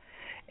thoughts.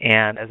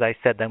 And as I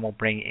said, then we'll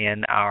bring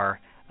in our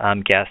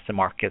guests, and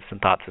Mark gives some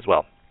thoughts as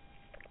well.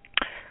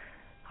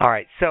 All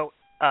right, so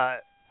I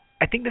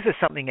think this is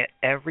something that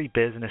every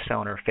business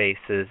owner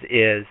faces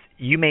is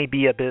you may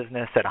be a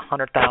business at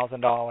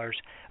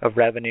 $100,000 of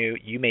revenue.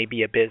 You may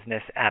be a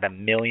business at $1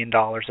 million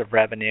of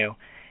revenue.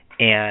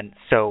 And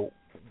so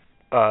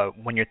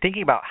when you're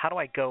thinking about how do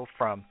I go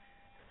from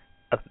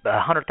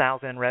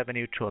 $100,000 in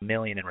revenue to $1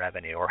 million in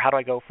revenue, or how do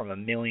I go from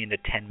 $1 million to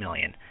 $10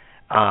 million,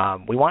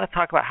 we want to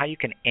talk about how you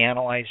can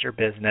analyze your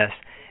business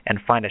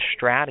and find a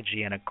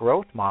strategy and a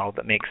growth model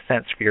that makes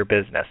sense for your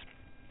business.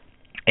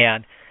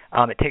 And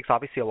it takes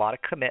obviously a lot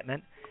of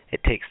commitment,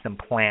 it takes some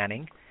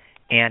planning,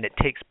 and it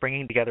takes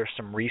bringing together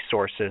some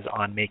resources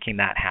on making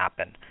that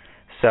happen.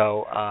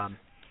 So,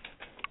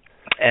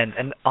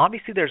 and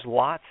obviously there's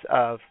lots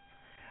of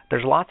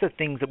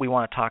things that we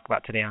want to talk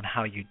about today on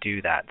how you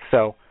do that.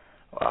 So,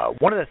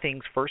 one of the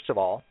things, first of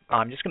all,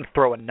 I'm just going to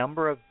throw a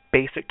number of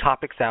basic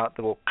topics out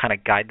that will kind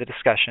of guide the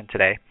discussion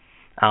today.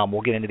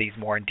 We'll get into these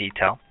more in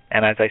detail.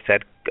 And as I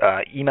said,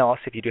 email us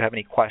if you do have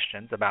any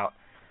questions about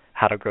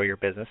how to grow your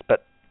business.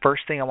 But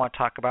first thing I want to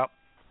talk about,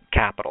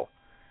 capital.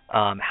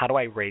 How do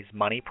I raise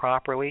money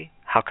properly?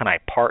 How can I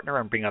partner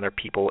and bring other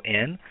people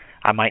in?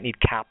 I might need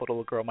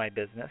capital to grow my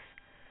business.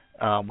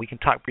 We can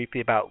talk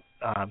briefly about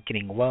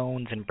getting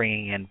loans and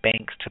bringing in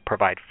banks to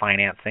provide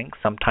financing.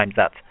 Sometimes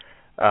that's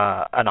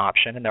an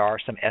option, and there are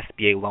some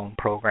SBA loan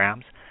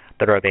programs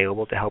that are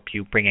available to help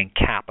you bring in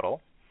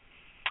capital.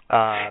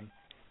 And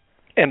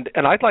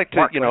I'd like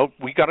to,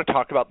 we got to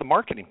talk about the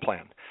marketing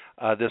plan.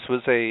 This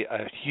was a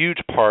huge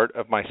part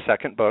of my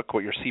second book,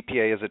 What Your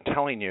CPA Isn't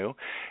Telling You,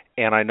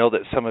 and I know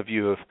that some of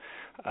you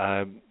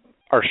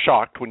are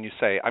shocked when you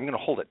say, I'm going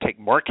to hold it. Take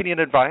marketing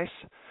advice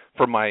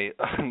from my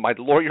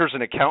lawyers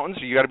and accountants?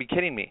 You got to be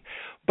kidding me.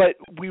 But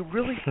we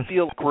really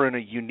feel like we're in a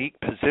unique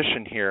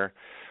position here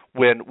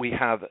when we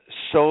have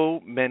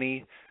so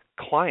many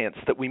clients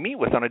that we meet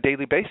with on a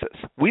daily basis.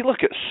 We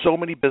look at so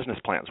many business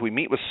plans. We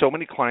meet with so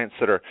many clients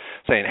that are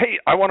saying, hey,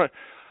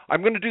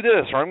 I'm going to do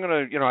this, or I'm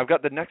going to, I've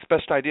got the next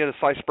best idea to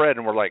slice bread,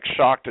 and we're like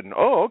shocked and,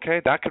 oh,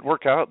 okay, that could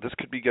work out. This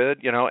could be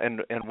good,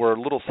 and we're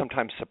a little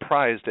sometimes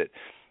surprised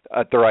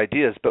at their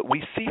ideas, but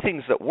we see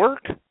things that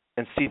work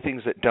and see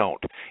things that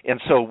don't.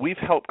 And so we've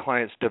helped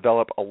clients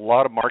develop a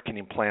lot of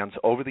marketing plans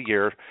over the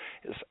years,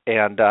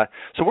 and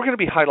so we're going to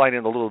be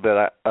highlighting a little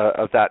bit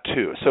of that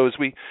too. So as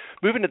we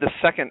move into the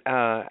second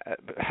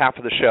half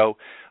of the show,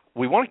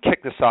 we want to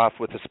kick this off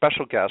with a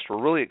special guest.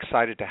 We're really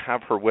excited to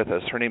have her with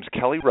us. Her name's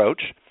Kelly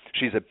Roach.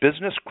 She's a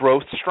business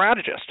growth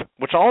strategist,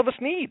 which all of us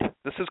need.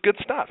 This is good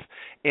stuff.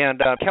 And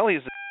Kelly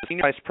is the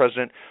Senior Vice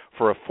President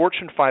for a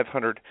Fortune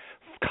 500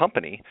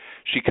 company.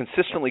 She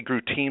consistently grew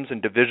teams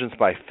and divisions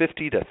by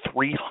 50 to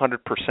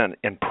 300%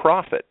 in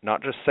profit,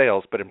 not just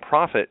sales, but in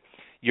profit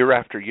year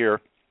after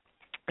year.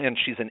 And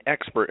she's an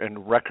expert in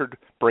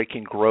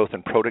record-breaking growth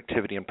and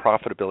productivity and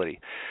profitability.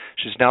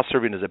 She's now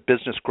serving as a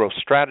business growth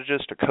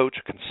strategist, a coach,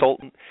 a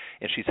consultant,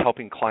 and she's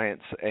helping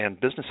clients and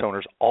business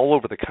owners all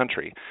over the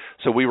country.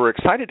 So we were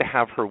excited to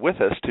have her with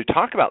us to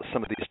talk about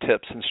some of these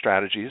tips and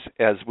strategies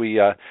as we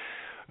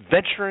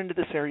venture into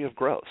this area of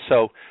growth.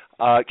 So,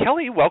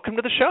 Kelly, welcome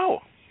to the show.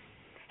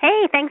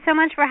 Hey, thanks so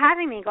much for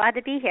having me. Glad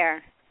to be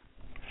here.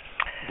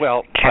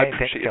 Well, I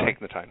appreciate you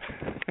taking the time.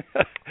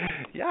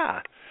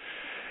 Yeah.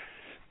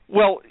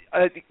 Well,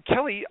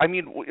 Kelly, I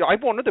mean,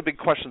 one of the big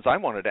questions I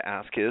wanted to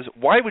ask is,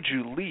 why would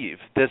you leave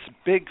this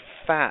big,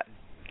 fat,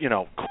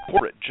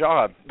 corporate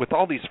job with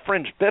all these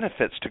fringe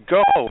benefits to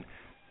go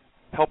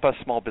help us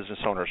small business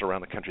owners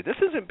around the country? This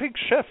is a big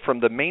shift from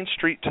the Main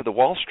Street to the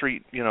Wall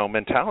Street,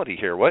 mentality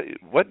here. What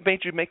made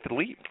you make the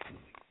leap?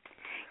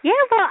 Yeah,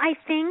 well, I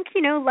think,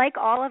 like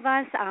all of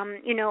us,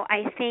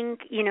 I think,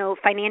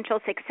 financial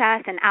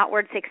success and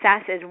outward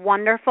success is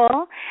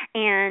wonderful.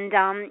 And,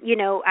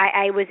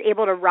 I was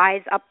able to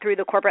rise up through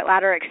the corporate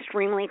ladder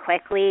extremely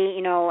quickly,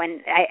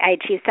 and I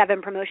achieved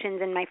 7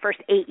 promotions in my first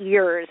 8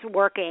 years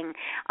working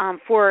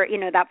for,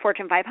 that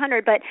Fortune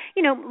 500. But,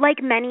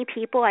 like many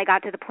people, I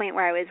got to the point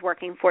where I was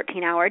working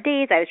 14-hour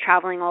days. I was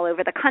traveling all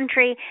over the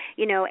country,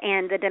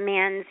 and the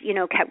demands,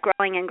 kept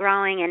growing and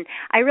growing. And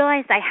I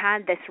realized I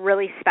had this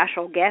really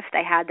special gift.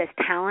 I had this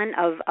talent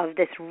of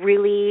this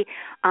really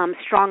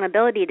strong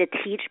ability to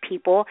teach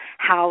people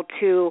how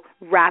to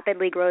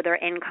rapidly grow their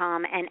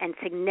income and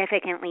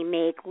significantly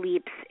make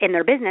leaps in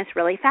their business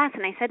really fast.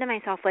 And I said to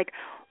myself,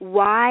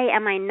 why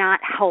am I not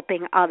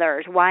helping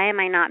others? Why am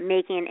I not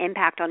making an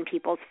impact on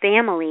people's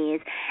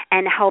families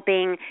and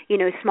helping,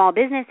 small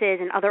businesses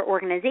and other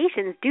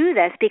organizations do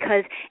this?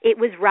 Because it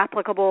was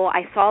replicable.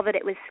 I saw that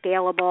it was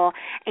scalable,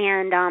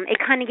 and it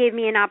kind of gave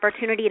me an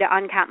opportunity to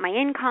uncap my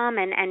income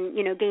and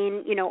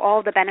gain,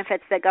 all the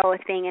benefits that go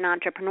with being an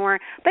entrepreneur.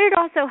 But it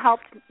also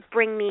helped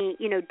bring me,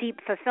 deep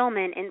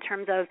fulfillment in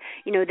terms of,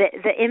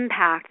 the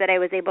impact that I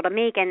was able to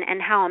make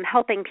and how I'm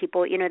helping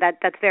people.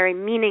 That's very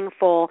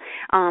meaningful.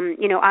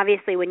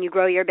 Obviously when you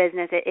grow your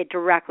business, it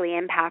directly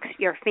impacts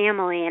your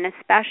family, and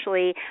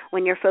especially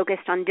when you're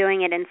focused on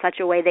doing it in such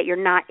a way that you're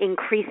not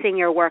increasing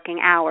your working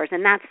hours.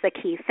 And that's the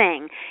key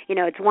thing.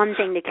 It's one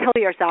thing to kill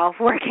yourself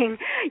working,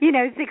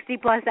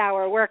 60-plus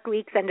hour work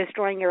weeks and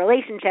destroying your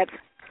relationships.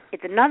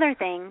 It's another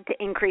thing to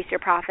increase your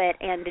profit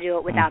and to do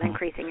it without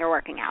increasing your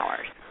working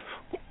hours.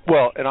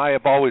 Well, and I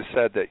have always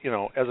said that,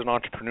 as an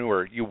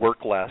entrepreneur, you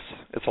work less.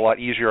 It's a lot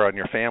easier on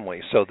your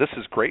family. So this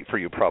is great for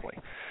you, probably.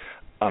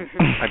 I'm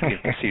being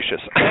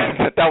facetious.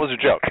 That was a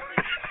joke.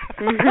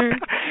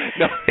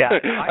 No. Yeah,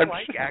 I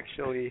like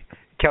actually,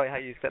 Kelly, how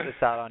you set this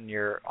out on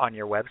your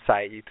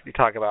website. You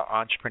talk about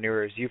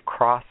entrepreneurs. You've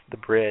crossed the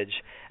bridge.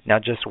 Now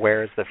just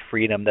where's the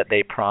freedom that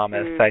they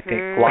promised? I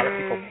think a lot of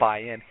people buy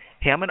in.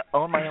 Hey, I'm going to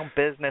own my own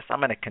business. I'm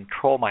going to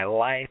control my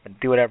life and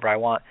do whatever I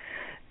want.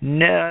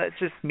 No, it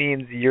just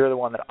means you're the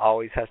one that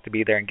always has to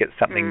be there and get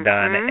something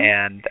done.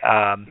 And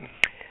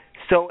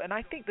and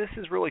I think this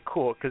is really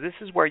cool because this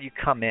is where you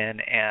come in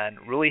and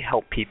really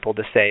help people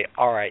to say,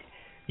 all right,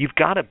 you've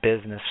got a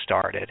business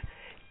started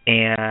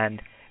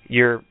and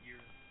you're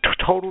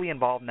totally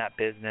involved in that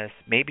business.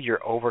 Maybe you're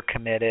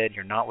overcommitted.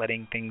 You're not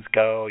letting things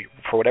go.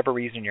 For whatever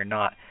reason, you're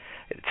not.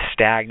 It's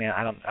stagnant.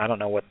 I don't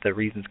know what the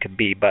reasons could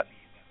be, but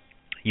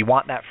you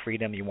want that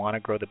freedom. You want to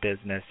grow the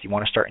business. You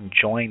want to start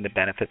enjoying the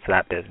benefits of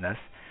that business.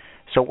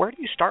 So where do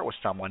you start with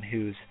someone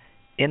who's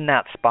in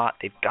that spot?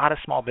 They've got a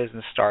small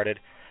business started,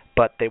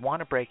 but they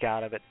want to break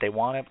out of it. They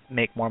want to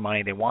make more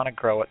money. They want to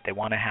grow it. They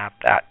want to have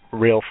that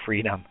real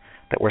freedom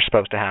that we're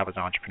supposed to have as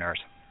entrepreneurs.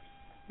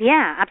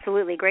 Yeah,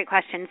 absolutely. Great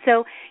question.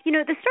 So,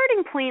 the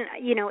starting point,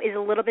 is a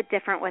little bit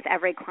different with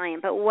every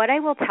client. But what I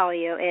will tell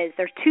you is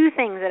there's two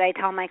things that I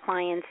tell my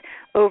clients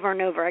over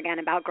and over again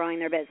about growing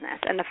their business.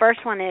 And the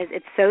first one is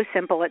it's so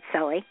simple, it's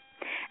silly.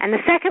 And the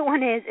second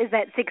one is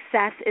that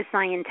success is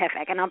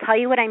scientific. And I'll tell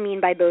you what I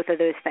mean by both of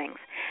those things.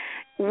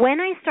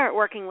 When I start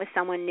working with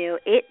someone new,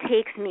 it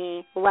takes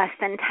me less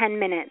than 10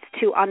 minutes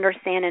to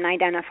understand and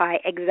identify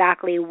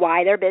exactly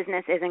why their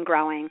business isn't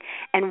growing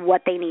and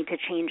what they need to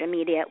change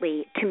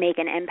immediately to make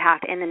an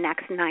impact in the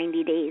next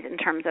 90 days in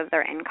terms of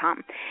their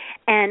income.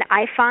 And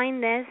I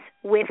find this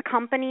with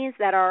companies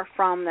that are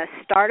from the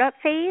startup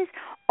phase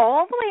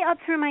all the way up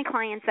through my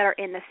clients that are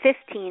in the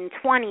 $15,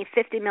 $20,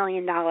 $50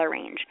 million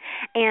range.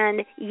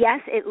 And yes,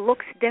 it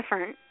looks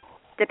different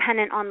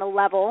dependent on the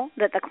level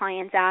that the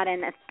client's at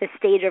and the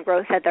stage of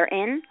growth that they're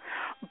in,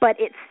 but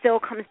it still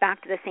comes back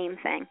to the same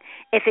thing.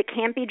 If it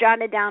can't be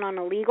jotted down on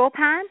a legal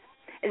pad,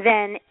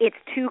 then it's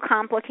too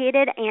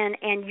complicated,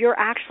 and you're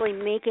actually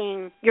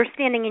you're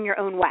standing in your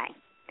own way.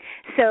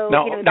 So,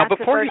 that's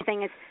the first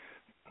thing is,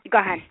 go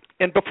ahead.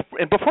 And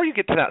before you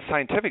get to that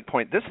scientific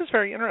point, this is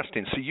very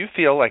interesting. So you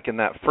feel like in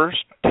that first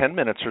 10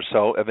 minutes or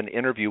so of an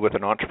interview with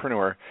an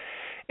entrepreneur,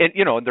 and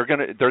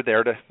they're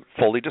there to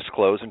fully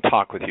disclose and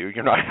talk with you.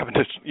 You're not having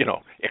to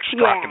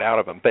extract it out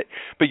of them. But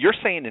you're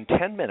saying in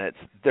 10 minutes,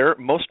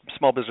 most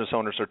small business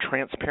owners are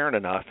transparent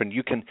enough, and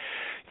you can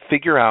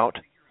figure out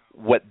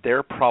what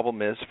their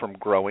problem is from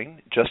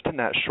growing just in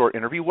that short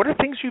interview. What are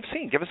things you've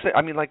seen? Give us,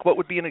 what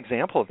would be an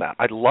example of that?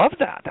 I love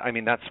that.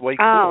 That's way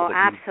cool. Oh,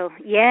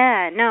 absolutely.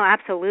 Yeah, no,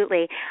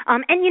 absolutely.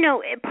 And,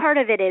 part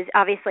of it is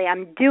obviously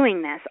I'm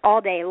doing this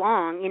all day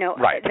long.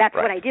 That's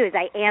what I do is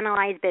I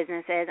analyze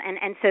businesses.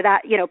 And so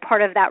that,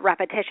 part of that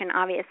repetition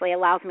obviously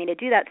allows me to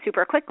do that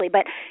super quickly.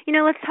 But,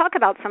 let's talk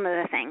about some of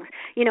the things.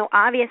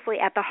 Obviously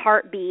at the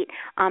heartbeat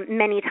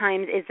many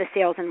times is the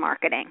sales and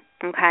marketing.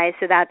 Okay,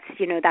 so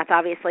that's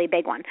obviously a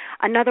big one.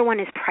 Another one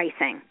is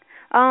pricing.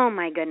 Oh,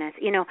 my goodness.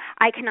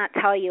 I cannot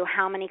tell you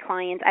how many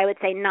clients, I would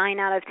say 9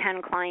 out of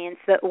 10 clients,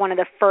 that one of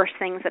the first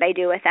things that I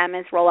do with them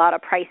is roll out a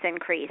price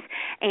increase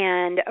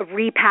and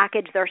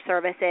repackage their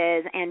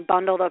services and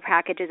bundle the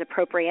packages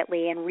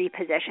appropriately and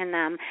reposition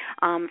them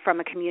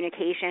from a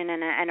communication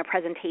and a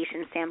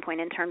presentation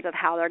standpoint in terms of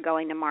how they're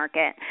going to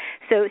market.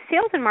 So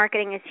sales and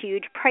marketing is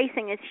huge.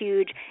 Pricing is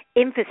huge.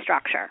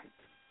 Infrastructure.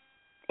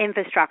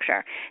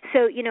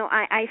 So,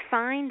 I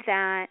find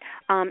that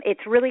it's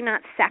really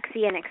not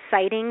sexy and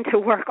exciting to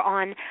work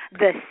on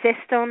the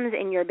systems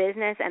in your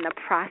business and the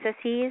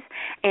processes,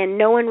 and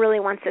no one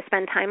really wants to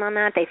spend time on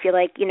that. They feel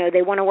like,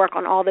 they want to work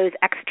on all those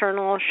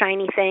external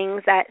shiny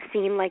things that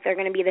seem like they're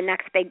going to be the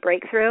next big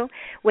breakthrough,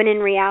 when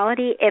in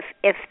reality, if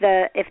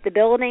the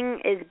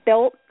building is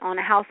built on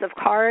a house of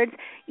cards,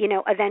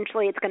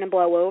 eventually it's going to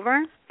blow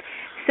over.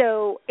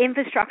 So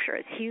infrastructure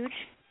is huge.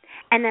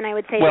 And then I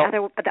would say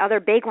the other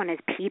big one is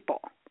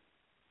people.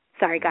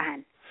 Sorry, go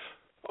ahead.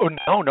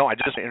 Oh, no, I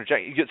just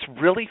interject.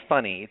 It's really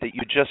funny that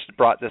you just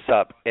brought this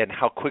up and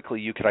how quickly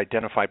you could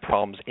identify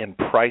problems in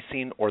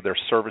pricing or their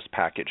service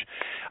package.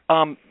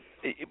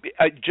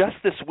 Just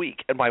this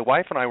week, and my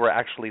wife and I were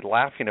actually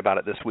laughing about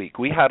it this week,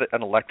 we had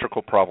an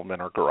electrical problem in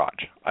our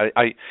garage.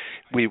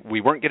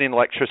 We weren't getting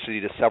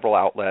electricity to several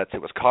outlets.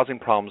 It was causing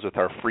problems with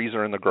our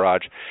freezer in the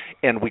garage.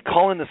 And we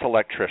call in this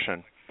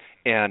electrician,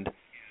 and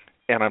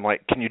I'm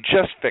like, can you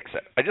just fix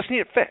it? I just need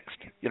it fixed,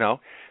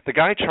 The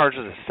guy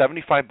charges us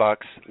 $75,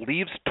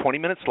 leaves 20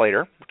 minutes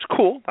later, which is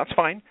cool, that's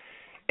fine.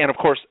 And, of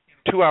course,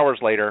 2 hours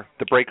later,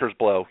 the breakers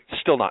blow,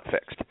 still not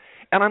fixed.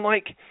 And I'm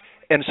like,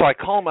 and so I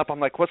call him up,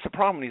 I'm like, what's the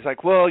problem? And he's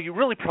like, well, you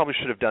really probably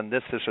should have done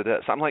this, or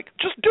this. I'm like,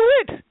 just do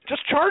it.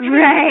 Just charge me.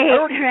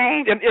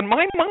 Right. In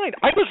my mind,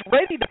 I was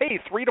ready to pay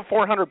 $300 to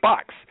 $400,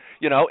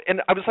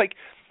 and I was like,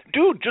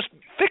 dude, just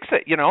fix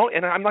it,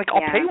 And I'm like,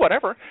 I'll pay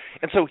whatever.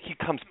 And so he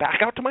comes back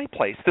out to my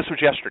place. This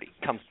was yesterday.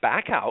 He comes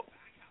back out,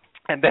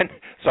 and then,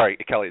 sorry,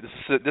 Kelly,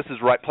 this is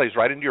plays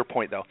right into your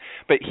point though.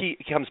 But he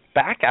comes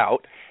back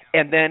out,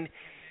 and then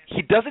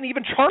he doesn't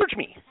even charge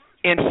me.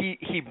 And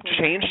he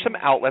changed some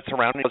outlets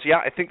around, and he goes, yeah,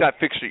 I think that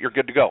fixed it. You're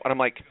good to go. And I'm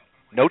like,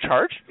 no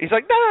charge? He's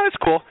like, no, it's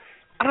cool.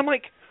 And I'm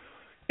like.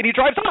 And he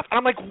drives off.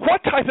 I'm like,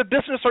 what type of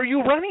business are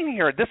you running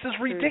here? This is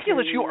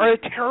ridiculous. You are a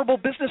terrible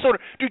business owner.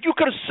 Dude, you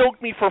could have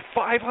soaked me for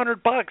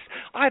 $500.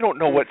 I don't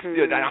know what, and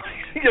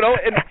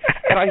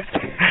I,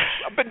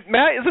 but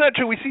Matt, isn't that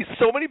true? We see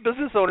so many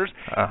business owners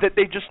that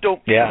they just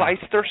don't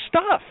price their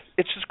stuff.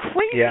 It's just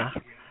crazy. Yeah,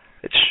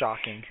 it's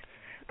shocking.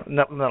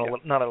 Not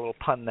a little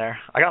pun there.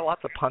 I got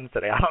lots of puns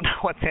today. I don't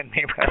know what's in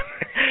me, but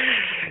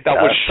that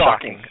was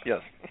shocking.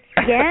 Yes.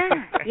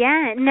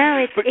 Yeah.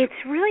 No, it's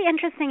really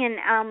interesting,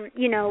 and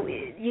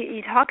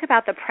you talk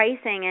about the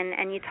pricing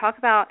and you talk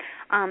about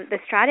the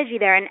strategy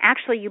there, and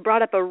actually you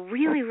brought up a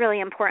really, really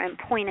important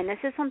point, and this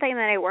is something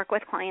that I work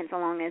with clients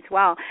along as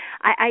well.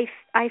 I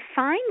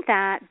find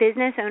that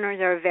business owners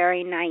are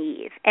very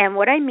naive, and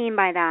what I mean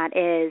by that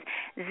is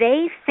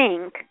they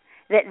think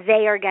that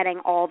they are getting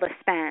all the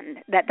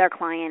spend that their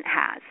client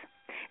has.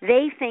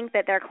 they think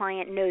that their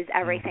client knows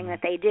everything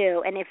that they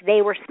do, and if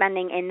they were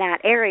spending in that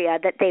area,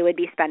 that they would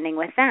be spending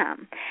with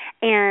them.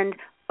 And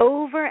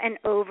over and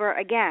over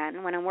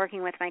again, when I'm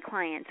working with my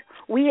clients,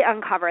 we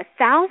uncover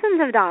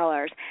thousands of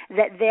dollars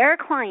that their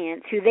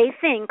clients, who they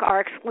think are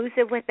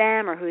exclusive with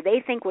them or who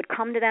they think would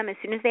come to them as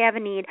soon as they have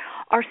a need,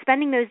 are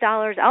spending those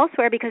dollars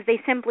elsewhere because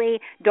they simply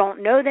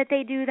don't know that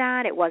they do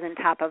that. It wasn't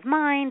top of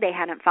mind. They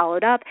hadn't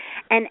followed up.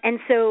 And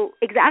so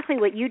exactly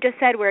what you just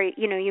said, where,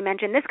 you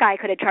mentioned this guy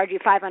could have charged you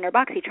 $500,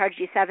 he charged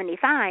you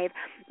 $75.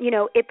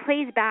 It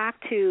plays back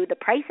to the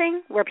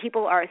pricing, where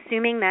people are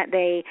assuming that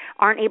they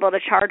aren't able to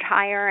charge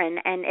higher,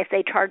 and if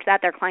they charge that,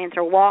 their clients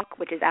are walk,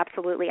 which is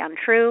absolutely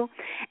untrue.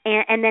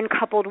 And then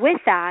coupled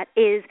with that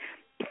is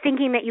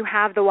thinking that you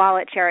have the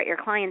wallet share at your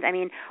clients. I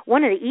mean,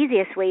 one of the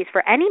easiest ways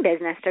for any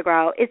business to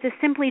grow is to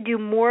simply do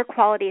more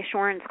quality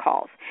assurance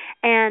calls.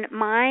 And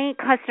my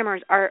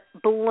customers are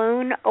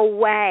blown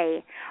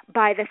away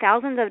by the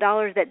thousands of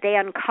dollars that they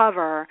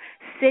uncover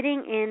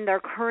sitting in their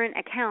current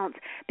accounts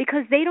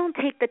because they don't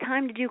take the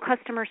time to do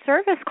customer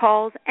service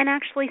calls and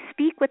actually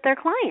speak with their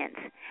clients.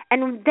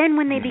 And then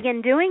when they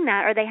begin doing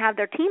that, or they have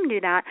their team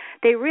do that,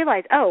 they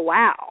realize, oh,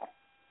 wow,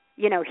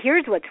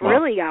 here's what's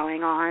really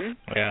going on.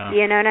 Yeah.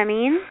 You know what I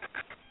mean?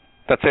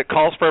 That's it.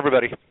 Calls for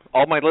everybody.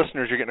 All my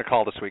listeners, you're getting a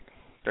call this week.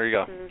 There you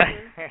go.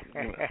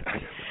 Mm-hmm.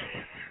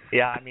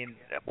 Yeah, I mean,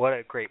 what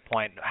a great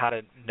point. How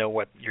to know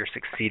what you're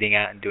succeeding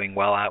at and doing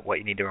well at, what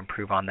you need to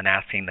improve on, than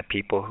asking the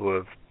people who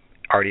have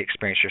already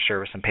experienced your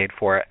service and paid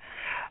for it.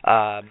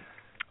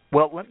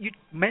 Well, you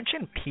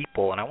mentioned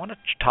people, and I want to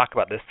talk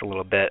about this a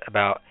little bit,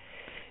 about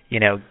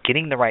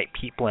getting the right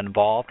people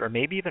involved, or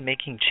maybe even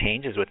making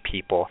changes with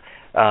people.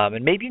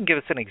 And maybe you can give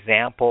us an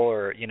example,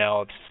 or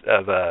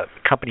of a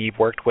company you've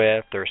worked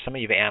with, or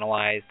somebody you've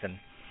analyzed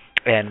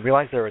and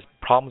realized there was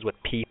problems with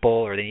people,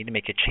 or they need to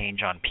make a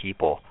change on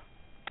people.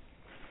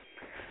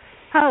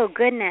 Oh,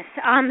 goodness.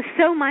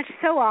 So much,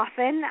 so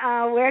often.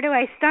 Where do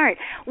I start?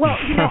 Well,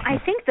 I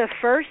think the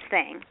first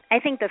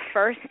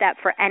step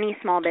for any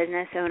small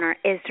business owner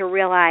is to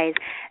realize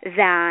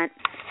that,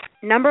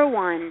 number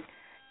one,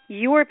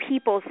 your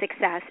people's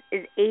success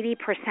is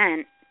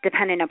 80%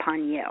 dependent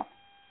upon you.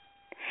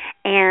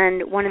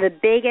 And one of the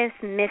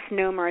biggest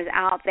misnomers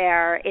out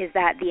there is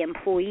that the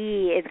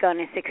employee is going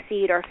to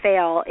succeed or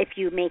fail if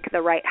you make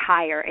the right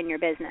hire in your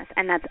business,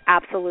 and that's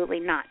absolutely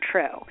not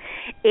true.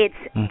 It's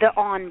the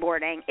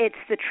onboarding, it's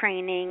the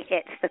training,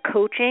 it's the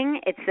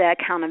coaching, it's the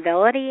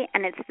accountability,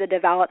 and it's the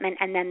development,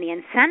 and then the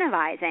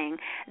incentivizing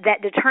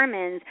that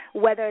determines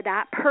whether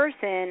that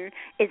person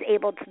is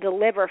able to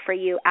deliver for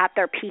you at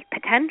their peak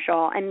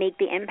potential and make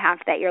the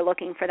impact that you're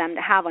looking for them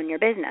to have on your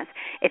business.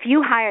 If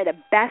you hire the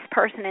best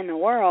person in the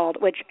world,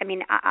 which,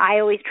 I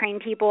always train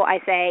people, I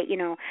say,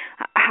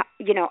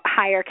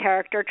 hire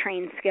character,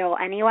 train skill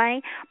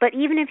anyway. But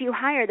even if you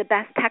hire the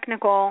best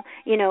technical,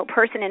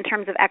 person in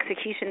terms of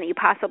execution that you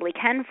possibly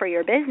can for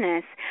your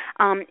business,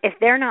 if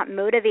they're not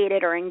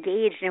motivated or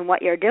engaged in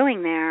what you're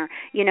doing there,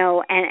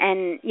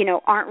 and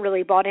aren't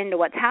really bought into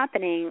what's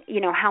happening,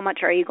 how much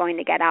are you going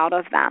to get out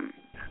of them?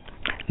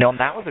 No, and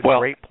that was a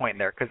great point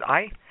there, because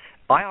I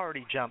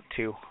already jumped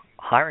to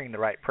hiring the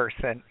right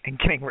person and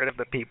getting rid of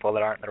the people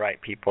that aren't the right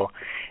people.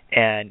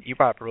 And you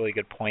brought up a really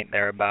good point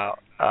there about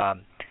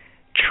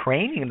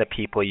training the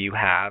people you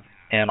have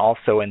and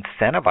also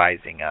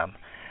incentivizing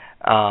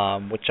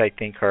them, which I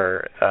think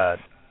are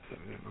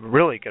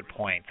really good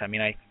points.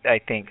 I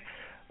think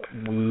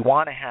we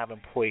want to have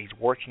employees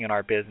working in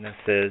our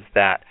businesses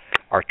that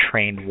are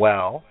trained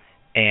well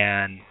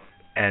and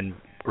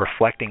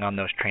reflecting on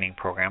those training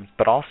programs,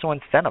 but also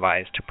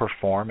incentivized to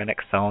perform and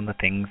excel in the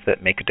things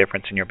that make a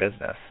difference in your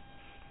business.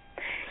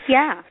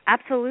 Yeah,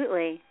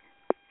 absolutely.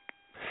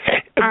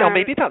 Now,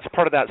 maybe that's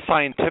part of that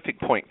scientific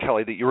point,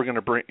 Kelly, that you were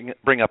going to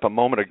bring up a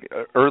moment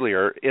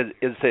earlier, is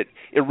that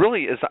it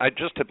really is,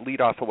 just to lead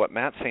off of what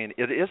Matt's saying,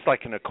 it is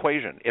like an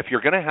equation. If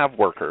you're going to have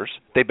workers,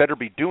 they better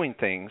be doing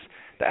things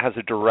that has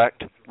a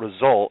direct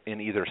result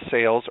in either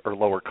sales or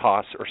lower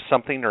costs or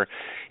something. Or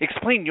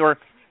explain your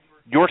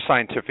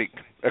scientific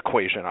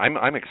equation.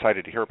 I'm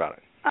excited to hear about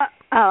it.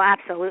 Oh,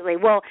 absolutely.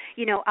 Well,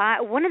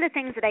 one of the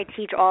things that I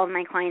teach all of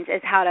my clients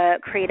is how to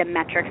create a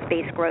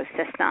metrics-based growth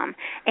system.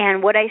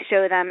 And what I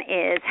show them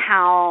is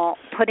how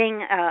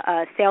putting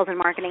a sales and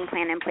marketing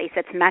plan in place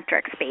that's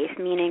metrics-based,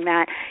 meaning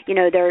that,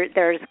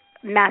 there's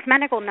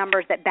mathematical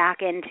numbers that back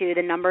into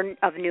the number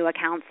of new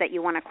accounts that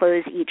you want to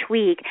close each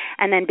week,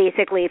 and then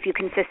basically if you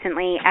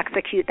consistently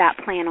execute that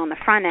plan on the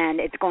front end,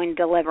 it's going to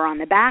deliver on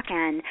the back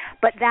end.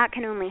 But that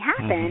can only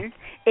happen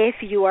if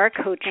you are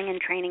coaching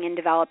and training and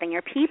developing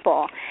your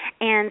people.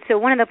 And so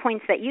one of the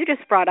points that you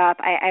just brought up,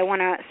 I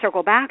want to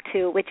circle back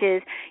to, which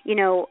is,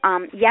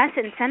 yes,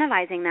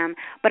 incentivizing them,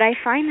 but I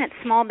find that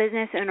small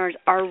business owners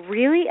are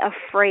really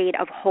afraid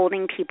of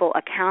holding people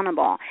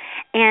accountable,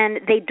 and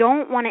they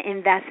don't want to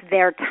invest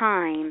their time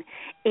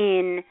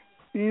in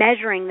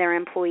measuring their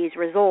employees'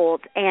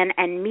 results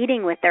and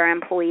meeting with their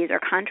employees or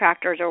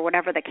contractors or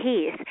whatever the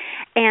case.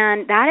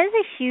 And that is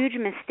a huge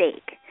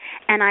mistake.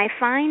 And I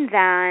find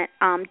that,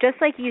 just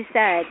like you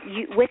said,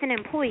 with an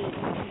employee,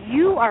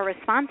 you are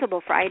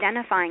responsible for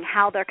identifying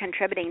how they're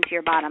contributing to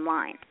your bottom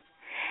line.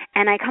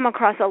 And I come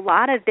across a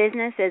lot of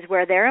businesses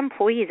where their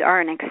employees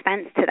are an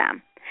expense to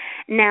them.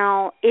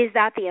 Now, is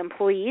that the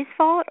employee's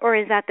fault or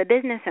is that the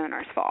business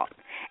owner's fault?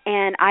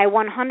 And I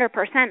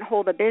 100%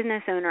 hold a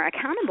business owner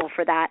accountable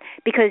for that,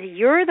 because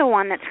you're the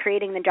one that's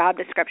creating the job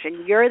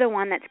description. You're the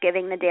one that's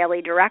giving the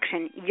daily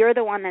direction. You're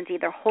the one that's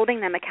either holding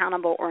them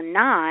accountable or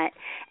not,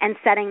 and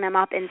setting them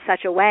up in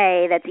such a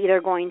way that's either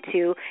going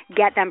to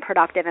get them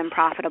productive and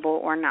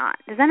profitable or not.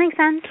 Does that make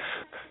sense?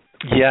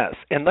 Yes.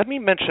 And let me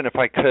mention, if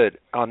I could,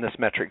 on this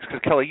metrics,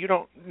 because, Kelly, you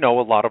don't know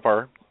a lot of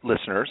our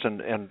listeners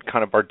and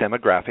kind of our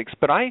demographics,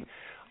 but I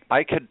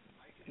could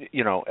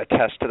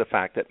attest to the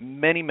fact that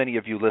many, many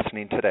of you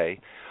listening today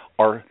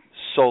are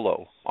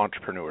solo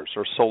entrepreneurs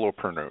or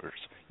solopreneurs.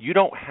 You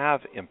don't have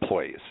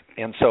employees.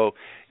 And so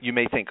you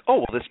may think, oh,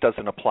 well, this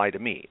doesn't apply to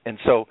me. And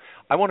so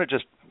I want to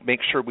just make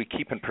sure we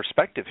keep in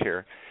perspective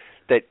here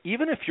that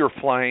even if you're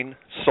flying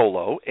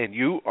solo and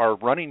you are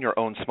running your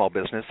own small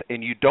business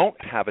and you don't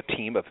have a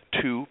team of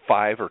 2,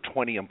 5, or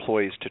 20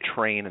 employees to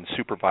train and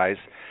supervise,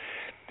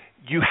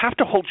 you have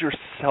to hold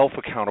yourself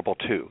accountable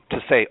too, to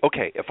say,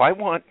 okay, if I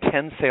want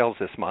 10 sales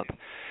this month,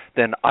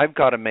 then I've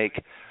got to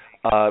make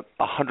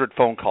 100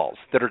 phone calls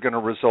that are going to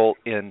result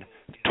in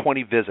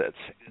 20 visits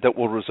that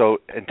will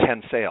result in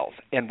 10 sales.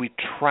 And we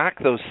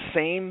track those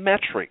same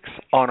metrics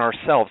on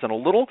ourselves in a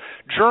little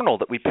journal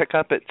that we pick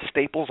up at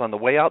Staples on the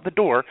way out the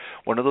door,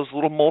 one of those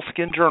little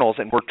moleskin journals,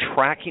 and we're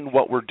tracking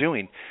what we're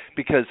doing.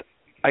 Because,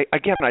 I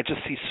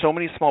just see so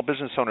many small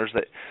business owners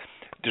that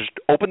just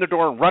open the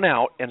door and run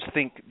out and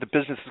think the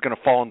business is going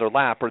to fall in their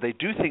lap, or they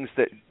do things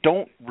that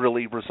don't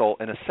really result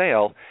in a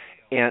sale.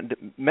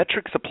 And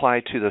metrics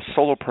apply to the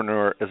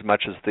solopreneur as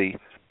much as the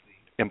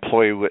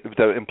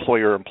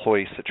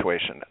employer-employee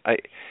situation.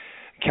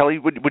 Kelly,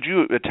 would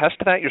you attest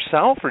to that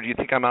yourself, or do you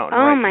think I'm out in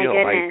right field?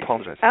 Goodness. I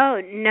apologize.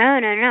 Oh,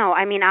 no.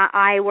 I mean,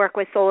 I work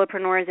with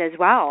solopreneurs as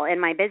well in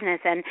my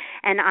business, and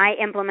I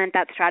implement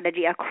that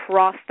strategy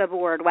across the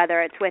board,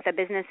 whether it's with a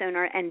business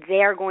owner and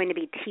they're going to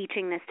be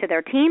teaching this to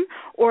their team,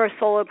 or a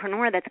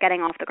solopreneur that's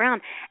getting off the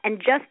ground. And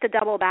just to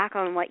double back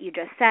on what you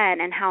just said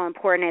and how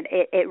important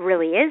it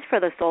really is for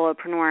the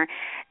solopreneur,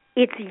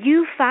 it's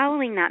you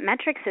following that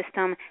metric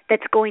system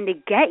that's going to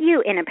get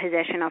you in a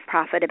position of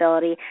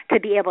profitability to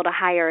be able to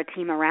hire a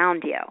team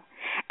around you.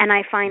 And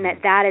I find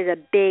that is a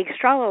big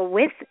struggle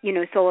with,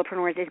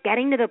 solopreneurs, is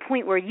getting to the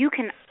point where you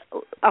can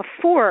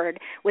afford,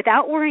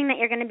 without worrying that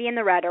you're going to be in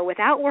the red, or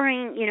without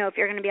worrying, if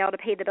you're going to be able to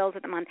pay the bills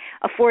at the month,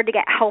 afford to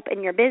get help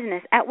in your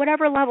business at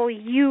whatever level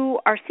you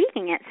are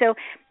seeking it. So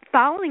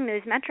following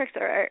those metrics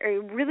are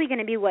really going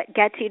to be what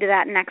gets you to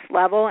that next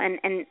level and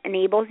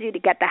enables you to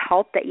get the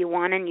help that you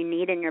want and you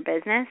need in your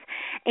business.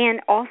 And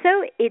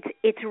also,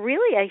 it's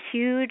really a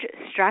huge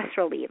stress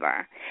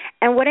reliever.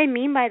 And what I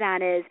mean by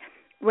that is,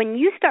 when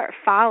you start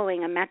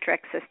following a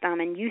metric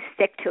system and you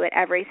stick to it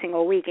every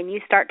single week, and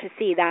you start to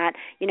see that,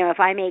 if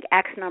I make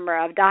X number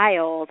of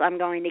dials, I'm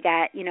going to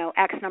get,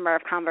 X number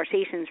of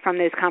conversations. From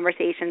those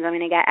conversations, I'm going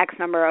to get X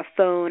number of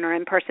phone or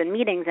in-person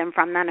meetings, and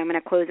from that, I'm going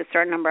to close a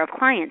certain number of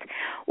clients.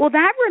 Well,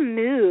 that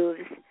removes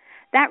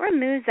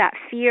that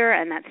fear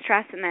and that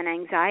stress and that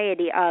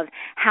anxiety of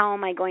how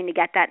am I going to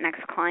get that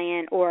next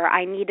client, or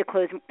I need to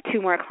close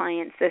 2 more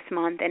clients this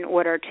month in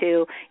order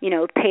to,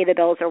 pay the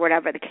bills or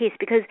whatever the case,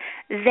 because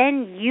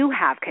then you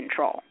have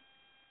control.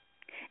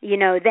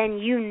 Then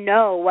you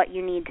know what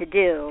you need to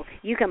do.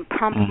 You can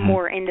pump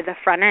more into the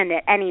front end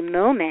at any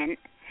moment,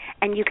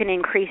 and you can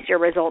increase your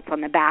results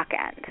on the back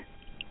end.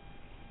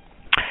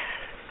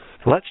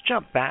 Let's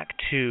jump back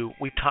to,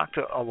 we've talked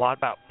a lot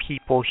about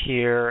people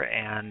here,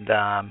 and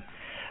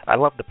I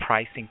love the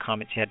pricing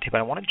comments you had too, but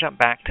I want to jump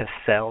back to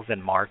sales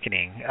and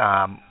marketing.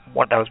 That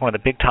was one of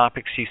the big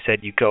topics you said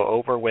you go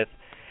over with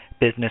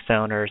business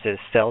owners is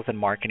sales and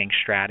marketing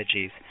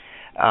strategies.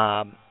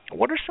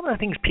 What are some of the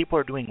things people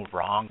are doing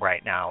wrong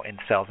right now in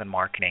sales and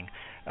marketing?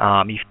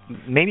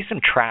 Maybe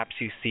some traps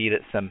you see that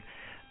some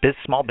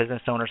small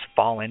business owners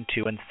fall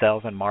into in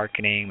sales and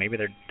marketing. Maybe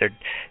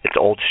it's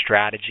old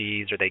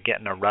strategies, or they get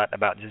in a rut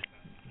about just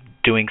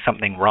doing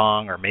something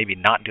wrong, or maybe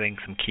not doing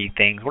some key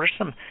things. What are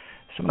some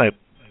of the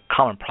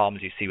common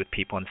problems you see with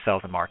people in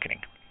sales and marketing?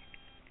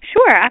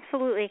 Sure,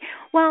 absolutely.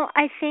 Well,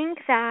 I think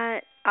that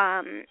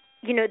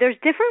there's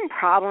different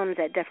problems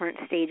at different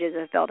stages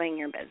of building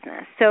your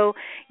business. So,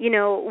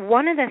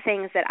 one of the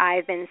things that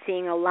I've been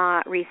seeing a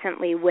lot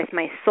recently with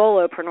my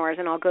solopreneurs,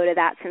 and I'll go to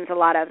that since a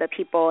lot of the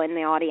people in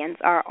the audience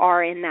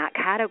are in that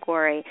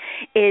category,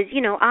 is,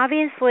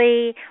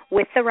 obviously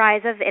with the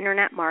rise of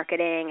internet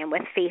marketing and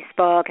with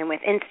Facebook and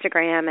with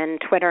Instagram and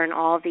Twitter and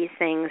all of these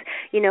things,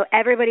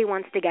 everybody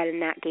wants to get in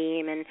that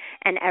game,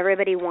 and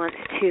everybody wants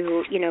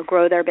to,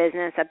 grow their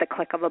business at the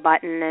click of a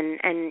button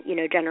and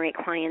generate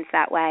clients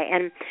that way.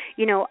 And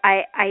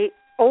I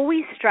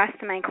always stress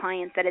to my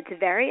clients that it's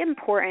very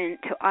important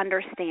to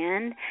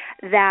understand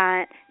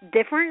that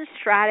different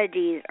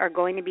strategies are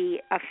going to be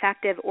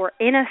effective or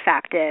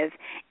ineffective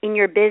in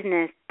your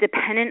business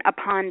dependent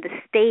upon the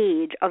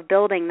stage of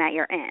building that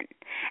you're in.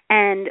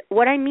 And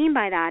what I mean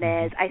by that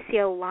is I see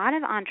a lot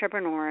of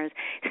entrepreneurs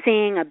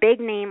seeing a big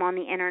name on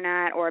the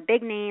internet or a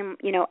big name,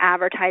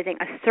 advertising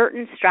a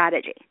certain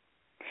strategy.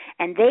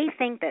 And they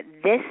think that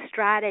this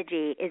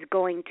strategy is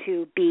going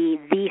to be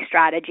the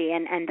strategy,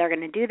 and they're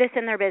going to do this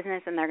in their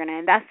business, and they're going to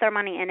invest their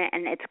money in it,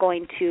 and it's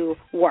going to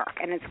work,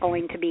 and it's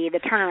going to be the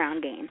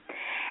turnaround game.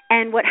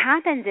 And what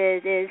happens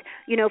is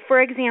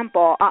for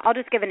example, I'll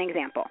just give an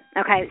example.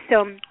 Okay,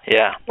 so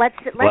let's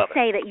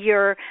say that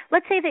you're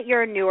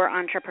a newer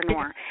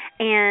entrepreneur,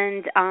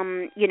 and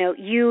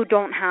you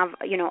don't have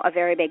a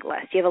very big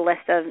list. You have a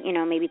list of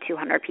maybe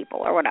 200 people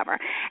or whatever,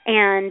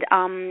 and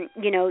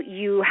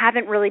you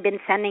haven't really been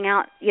sending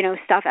out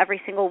stuff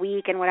every single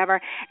week and whatever,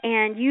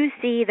 and you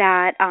see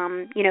that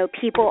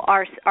people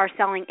are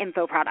selling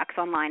info products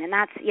online, and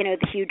that's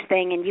the huge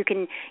thing, and you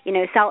can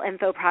sell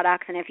info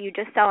products, and if you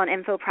just sell an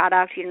info product,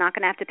 you're not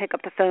going to have to pick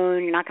up the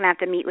phone, you're not going to have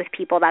to meet with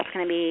people. That's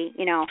going to be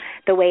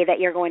the way that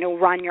you're going to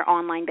run your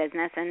online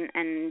business,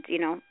 and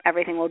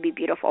everything will be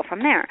beautiful from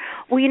there.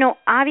 Well,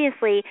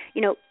 obviously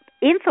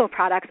info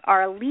products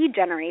are a lead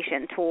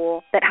generation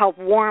tool that help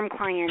warm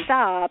clients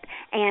up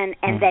and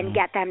then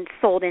get them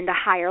sold into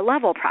higher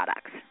level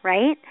products,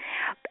 right?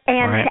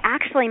 And to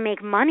actually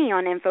make money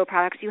on info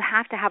products, you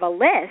have to have a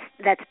list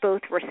that's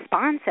both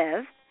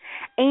responsive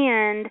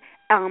and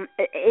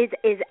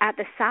is at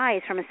the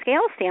size from a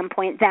scale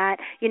standpoint that,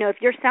 if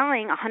you're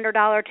selling $100,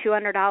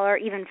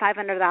 $200, even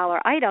 $500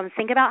 items,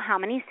 think about how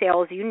many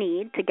sales you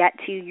need to get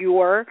to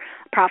your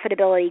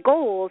profitability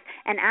goals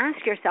and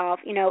ask yourself,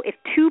 if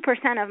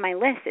 2% of my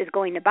list is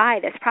going to buy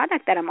this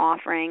product that I'm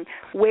offering,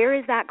 where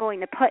is that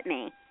going to put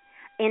me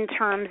in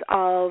terms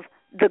of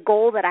the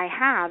goal that I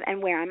have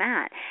and where I'm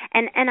at?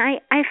 And I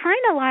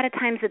find a lot of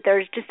times that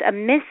there's just a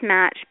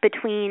mismatch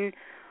between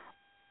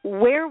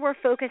where we're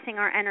focusing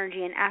our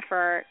energy and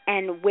effort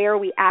and where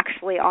we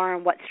actually are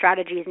and what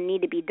strategies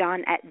need to be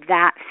done at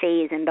that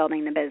phase in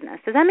building the business.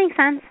 Does that make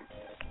sense?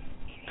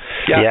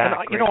 Yeah,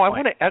 and I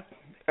want to add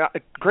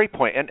great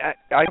point. And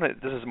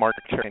this is Mark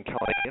and Kelly.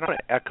 I want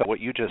to echo what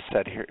you just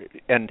said here.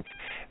 And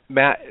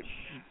Matt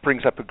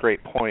brings up a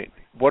great point.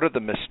 What are the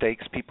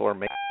mistakes people are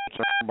making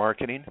in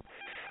marketing?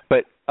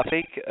 But I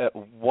think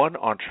one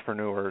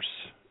entrepreneur's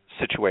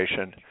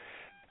situation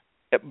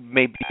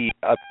may be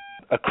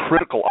a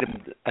critical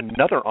item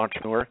another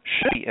entrepreneur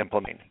should be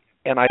implementing.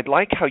 And I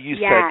like how you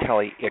said,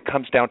 Kelly, it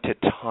comes down to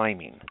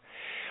timing,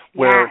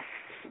 where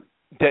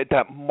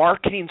that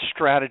marketing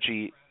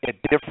strategy at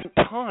different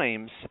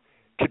times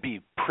could be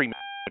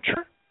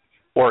premature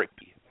or it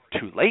could be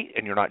too late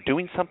and you're not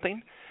doing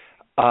something.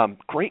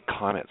 Great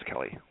comments,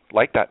 Kelly.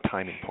 Like that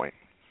timing point.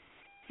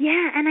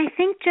 Yeah, and I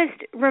think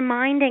just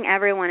reminding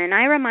everyone, and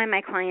I remind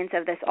my clients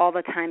of this all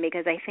the time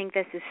because I think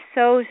this is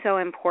so, so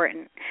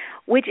important,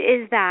 which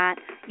is that,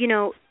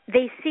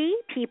 they see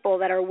people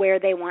that are where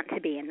they want to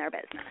be in their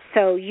business.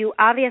 So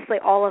obviously,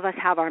 all of us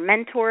have our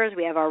mentors,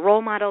 we have our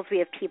role models, we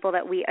have people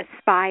that we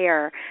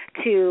aspire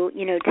to,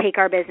 take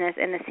our business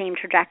in the same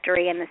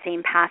trajectory and the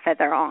same path that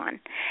they're on.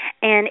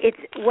 And it's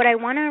what I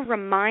want to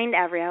remind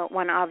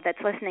everyone of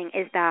that's listening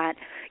is that,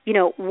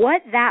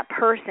 what that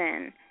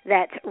person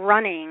that's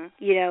running,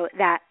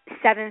 that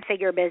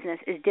seven-figure business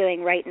is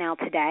doing right now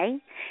today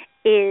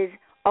is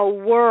a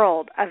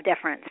world of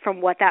difference from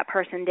what that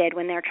person did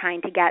when they're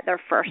trying to get their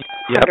first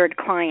 100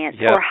 clients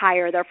or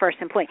hire their first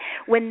employee.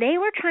 When they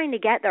were trying to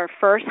get their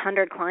first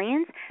 100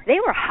 clients, they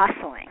were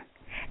hustling.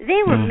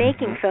 They were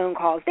making phone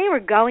calls. They were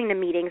going to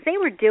meetings. They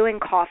were doing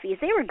coffees.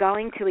 They were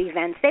going to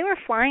events. They were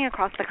flying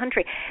across the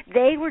country.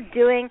 They were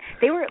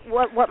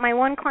what my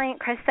one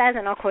client, Chris, says,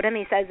 and I'll quote him,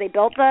 he says, they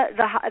built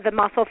the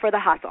muscle for the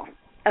hustle.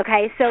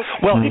 Okay, so,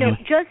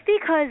 just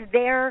because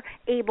they're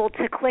able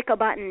to click a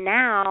button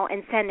now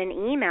and send an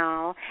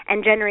email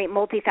and generate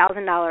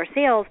multi-$1,000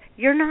 sales,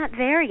 you're not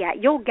there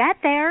yet. You'll get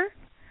there,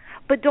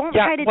 but don't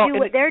try to do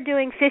what they're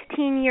doing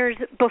 15 years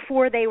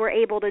before they were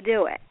able to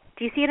do it.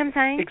 Do you see what I'm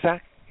saying?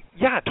 Exactly.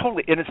 Yeah,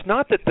 totally. And it's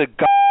not that the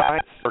guy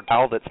or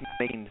gal that's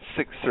making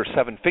 6 or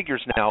 7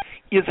 figures now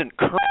isn't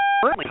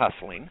currently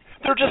hustling.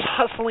 They're just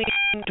hustling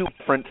to do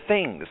different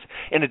things.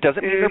 And it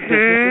doesn't mean their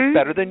business is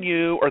better than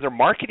you or their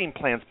marketing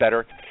plan's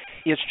better.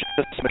 It's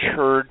just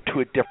matured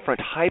to a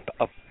different type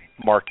of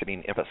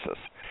marketing emphasis.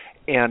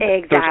 And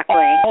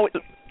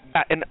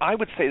and I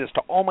would say this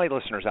to all my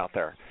listeners out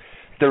there.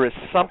 There is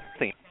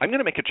something. I'm going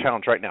to make a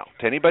challenge right now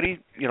to anybody,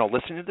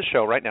 listening to the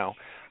show right now.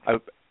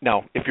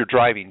 Now, if you're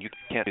driving, you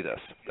can't do this.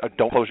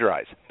 Don't close your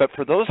eyes. But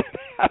for those that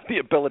have the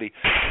ability,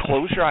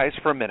 close your eyes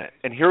for a minute.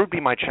 And here would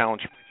be my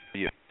challenge for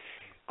you.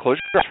 Close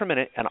your eyes for a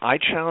minute, and I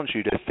challenge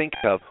you to think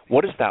of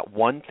what is that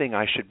one thing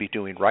I should be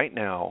doing right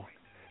now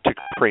to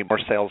create more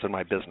sales in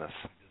my business.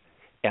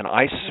 And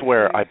I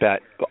swear, I bet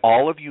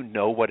all of you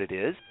know what it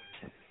is.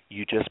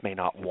 You just may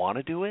not want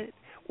to do it,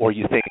 or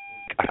you think,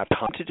 I have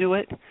time to do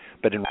it,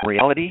 but in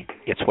reality,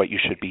 it's what you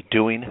should be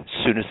doing as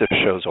soon as the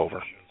show's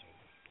over.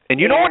 And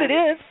you know what it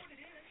is.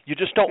 You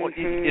just don't.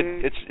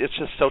 It's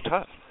just so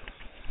tough.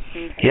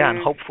 Yeah,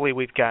 and hopefully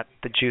we've got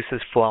the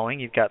juices flowing.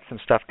 You've got some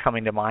stuff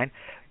coming to mind.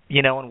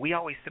 You know, and we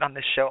always sit on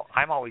this show,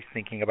 I'm always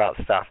thinking about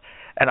stuff.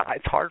 And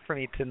it's hard for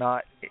me to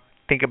not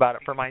think about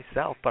it for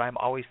myself, but I'm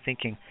always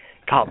thinking,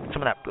 God,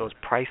 some of those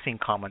pricing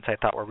comments I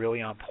thought were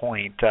really on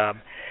point.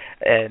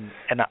 And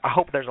I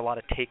hope there's a lot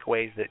of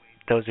takeaways that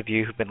those of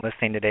you who've been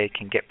listening today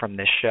can get from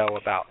this show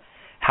about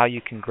how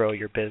you can grow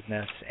your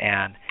business.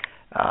 And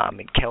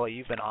Kelly,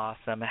 you've been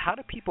awesome. How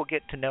do people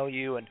get to know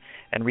you and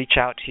reach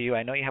out to you?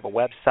 I know you have a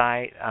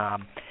website.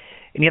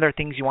 Any other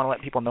things you want to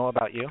let people know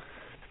about you?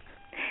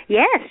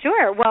 Yeah,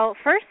 sure. Well,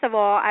 first of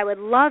all, I would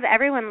love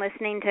everyone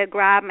listening to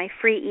grab my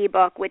free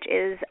ebook, which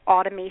is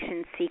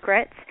Automation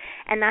Secrets,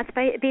 and that's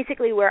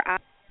basically where I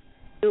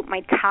do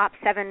my top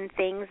 7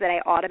 things that I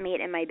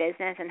automate in my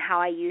business and how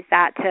I use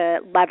that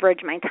to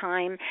leverage my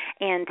time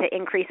and to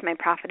increase my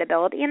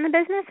profitability in the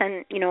business.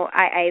 And, you know,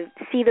 I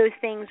see those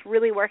things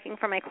really working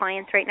for my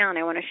clients right now, and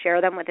I want to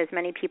share them with as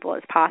many people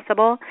as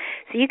possible.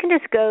 So you can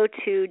just go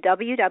to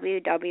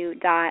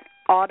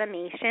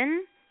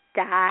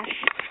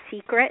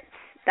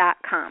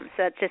www.automation-secrets.com.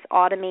 So it's just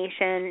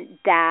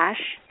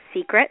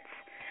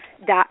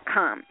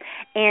automation-secrets.com.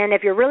 And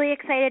if you're really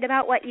excited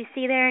about what you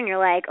see there and you're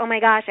like, oh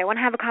my gosh, I want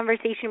to have a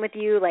conversation with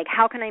you, like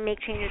how can I make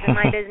changes in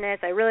my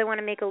business? I really want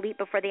to make a leap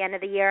before the end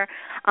of the year.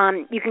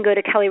 You can go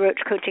to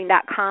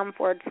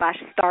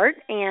kellyroachcoaching.com/start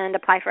and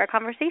apply for a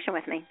conversation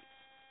with me.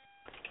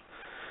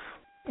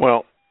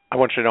 Well, I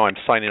want you to know I'm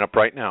signing up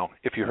right now.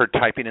 If you heard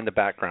typing in the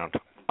background,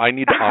 I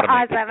need to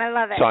automate. Awesome, I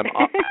love it. So I'm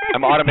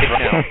automating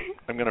right now.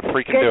 I'm going to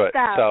freaking do it.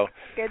 So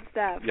good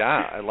stuff.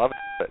 Yeah, I love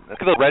it.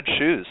 Look at the red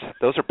shoes.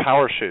 Those are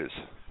power shoes.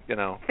 You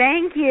know.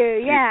 Thank you.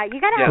 Yeah,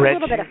 you got to have a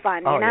little bit of fun,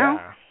 you know?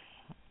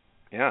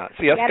 Yeah.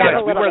 See, us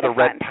guys, we wear the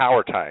red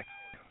power tie.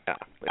 Yeah,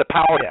 the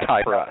power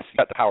tie for us. You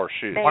got the power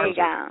shoes. There you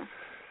go.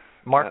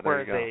 Mark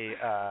wears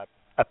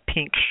a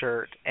pink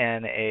shirt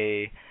and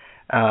a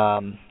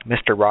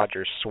Mr.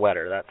 Rogers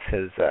sweater. That's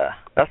his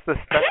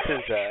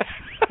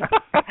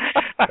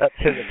that's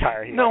his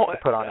attire he likes to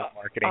put on his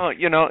marketing. Oh,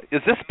 you know,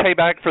 is this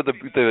payback for the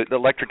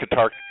electric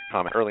guitar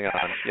comment early on?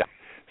 Yeah.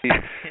 See,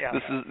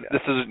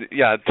 this is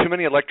too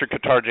many electric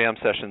guitar jam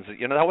sessions.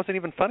 You know, that wasn't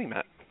even funny,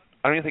 Matt.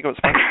 I don't even think it was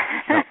funny.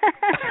 No.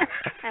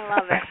 I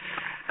love it.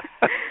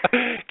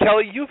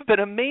 Kelly, you've been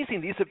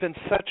amazing. These have been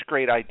such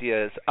great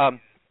ideas.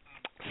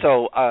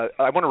 So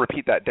I want to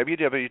repeat that,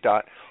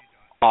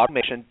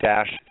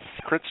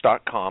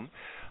 www.automation-secrets.com.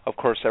 Of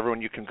course,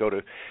 everyone, you can go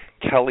to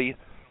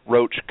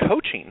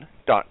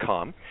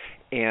kellyroachcoaching.com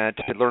and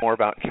to learn more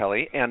about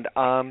Kelly. And,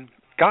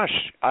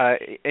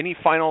 any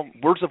final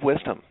words of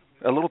wisdom,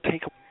 a little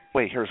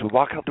takeaway here as we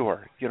walk out the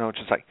door, you know,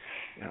 just like,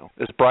 you know,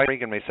 as Brian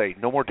Regan may say,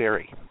 no more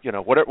dairy. You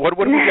know, what do we have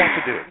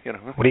to do? You know,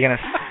 what are you going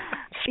to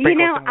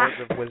sprinkle some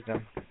words of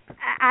wisdom?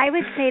 I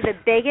would say the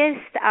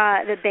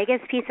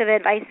biggest piece of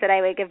advice that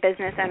I would give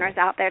business owners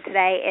out there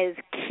today is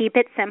keep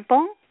it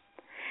simple.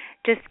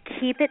 Just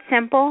keep it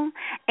simple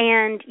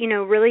and, you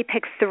know, really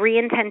pick 3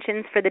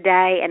 intentions for the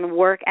day and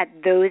work at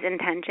those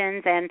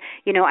intentions and,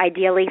 you know,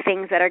 ideally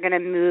things that are going to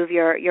move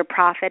your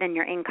profit and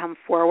your income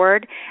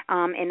forward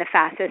in the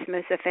fastest,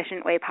 most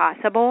efficient way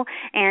possible.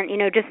 And, you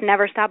know, just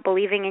never stop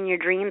believing in your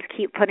dreams.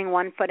 Keep putting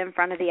one foot in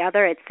front of the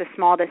other. It's the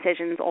small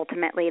decisions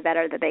ultimately that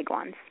are the big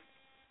ones.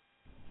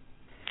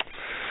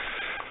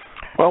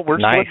 Well,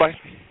 words to live by.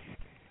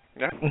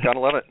 Yeah, gotta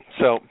love it.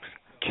 So,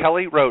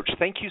 Kelly Roach,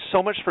 thank you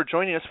so much for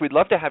joining us. We'd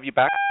love to have you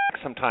back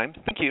sometime.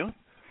 Thank you.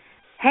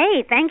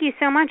 Hey, thank you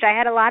so much. I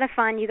had a lot of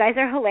fun. You guys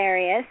are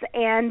hilarious.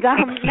 And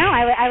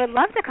I would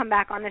love to come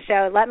back on the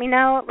show. Let me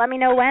know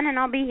when, and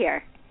I'll be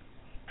here.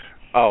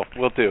 Oh,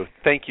 will do.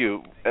 Thank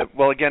you.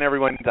 Well, again,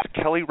 everyone, that's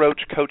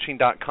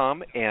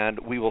kellyroachcoaching.com, and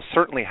we will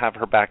certainly have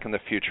her back in the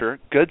future.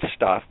 Good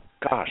stuff.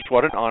 Gosh,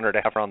 what an honor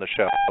to have her on the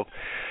show.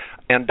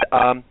 And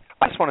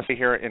I just want to say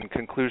here in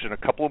conclusion a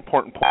couple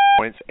important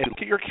points. And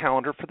look at your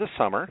calendar for the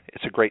summer.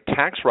 It's a great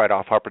tax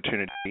write-off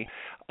opportunity.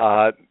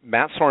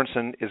 Matt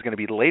Sorensen is going to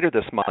be later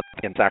this month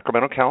in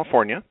Sacramento,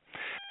 California.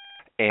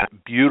 And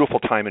beautiful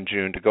time in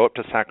June to go up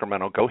to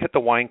Sacramento, go hit the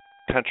wine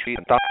country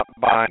and stop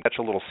by and catch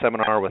a little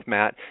seminar with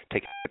Matt,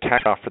 take a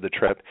tax off for the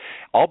trip.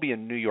 I'll be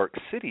in New York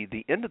City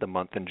the end of the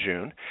month in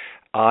June.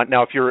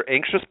 Now, if you're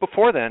anxious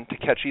before then to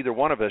catch either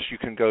one of us, you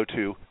can go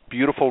to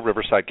beautiful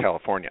Riverside,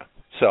 California.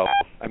 So,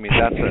 I mean,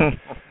 that's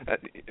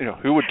you know,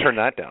 who would turn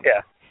that down?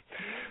 Yeah.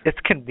 It's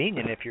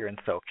convenient if you're in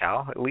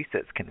SoCal. At least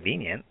it's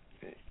convenient.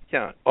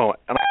 Yeah. Oh,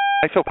 and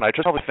I feel I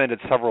just probably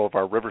offended several of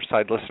our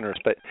Riverside listeners,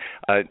 but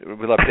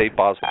we love Dave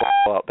Boswell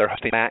out there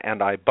hosting Matt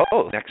and I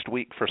both next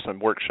week for some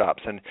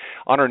workshops. And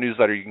on our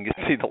newsletter, you can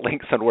see the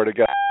links on where to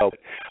go.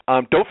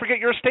 Don't forget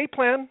your estate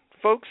plan,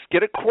 folks.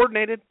 Get it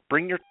coordinated.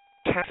 Bring your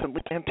tax and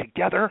legal plan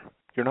together.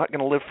 You're not going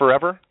to live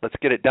forever. Let's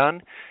get it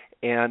done.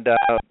 And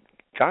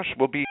gosh,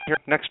 we'll be here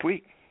next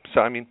week.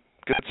 So, I mean,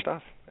 good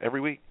stuff every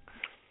week.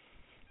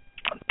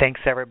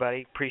 Thanks,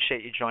 everybody.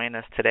 Appreciate you joining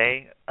us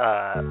today.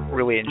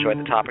 Really enjoyed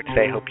the topic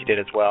today. Hope you did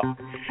as well.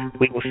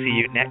 We will see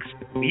you next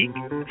week,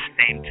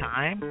 same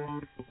time,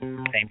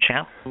 same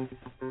channel.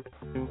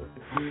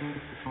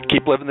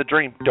 Keep living the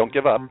dream. Don't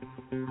give up.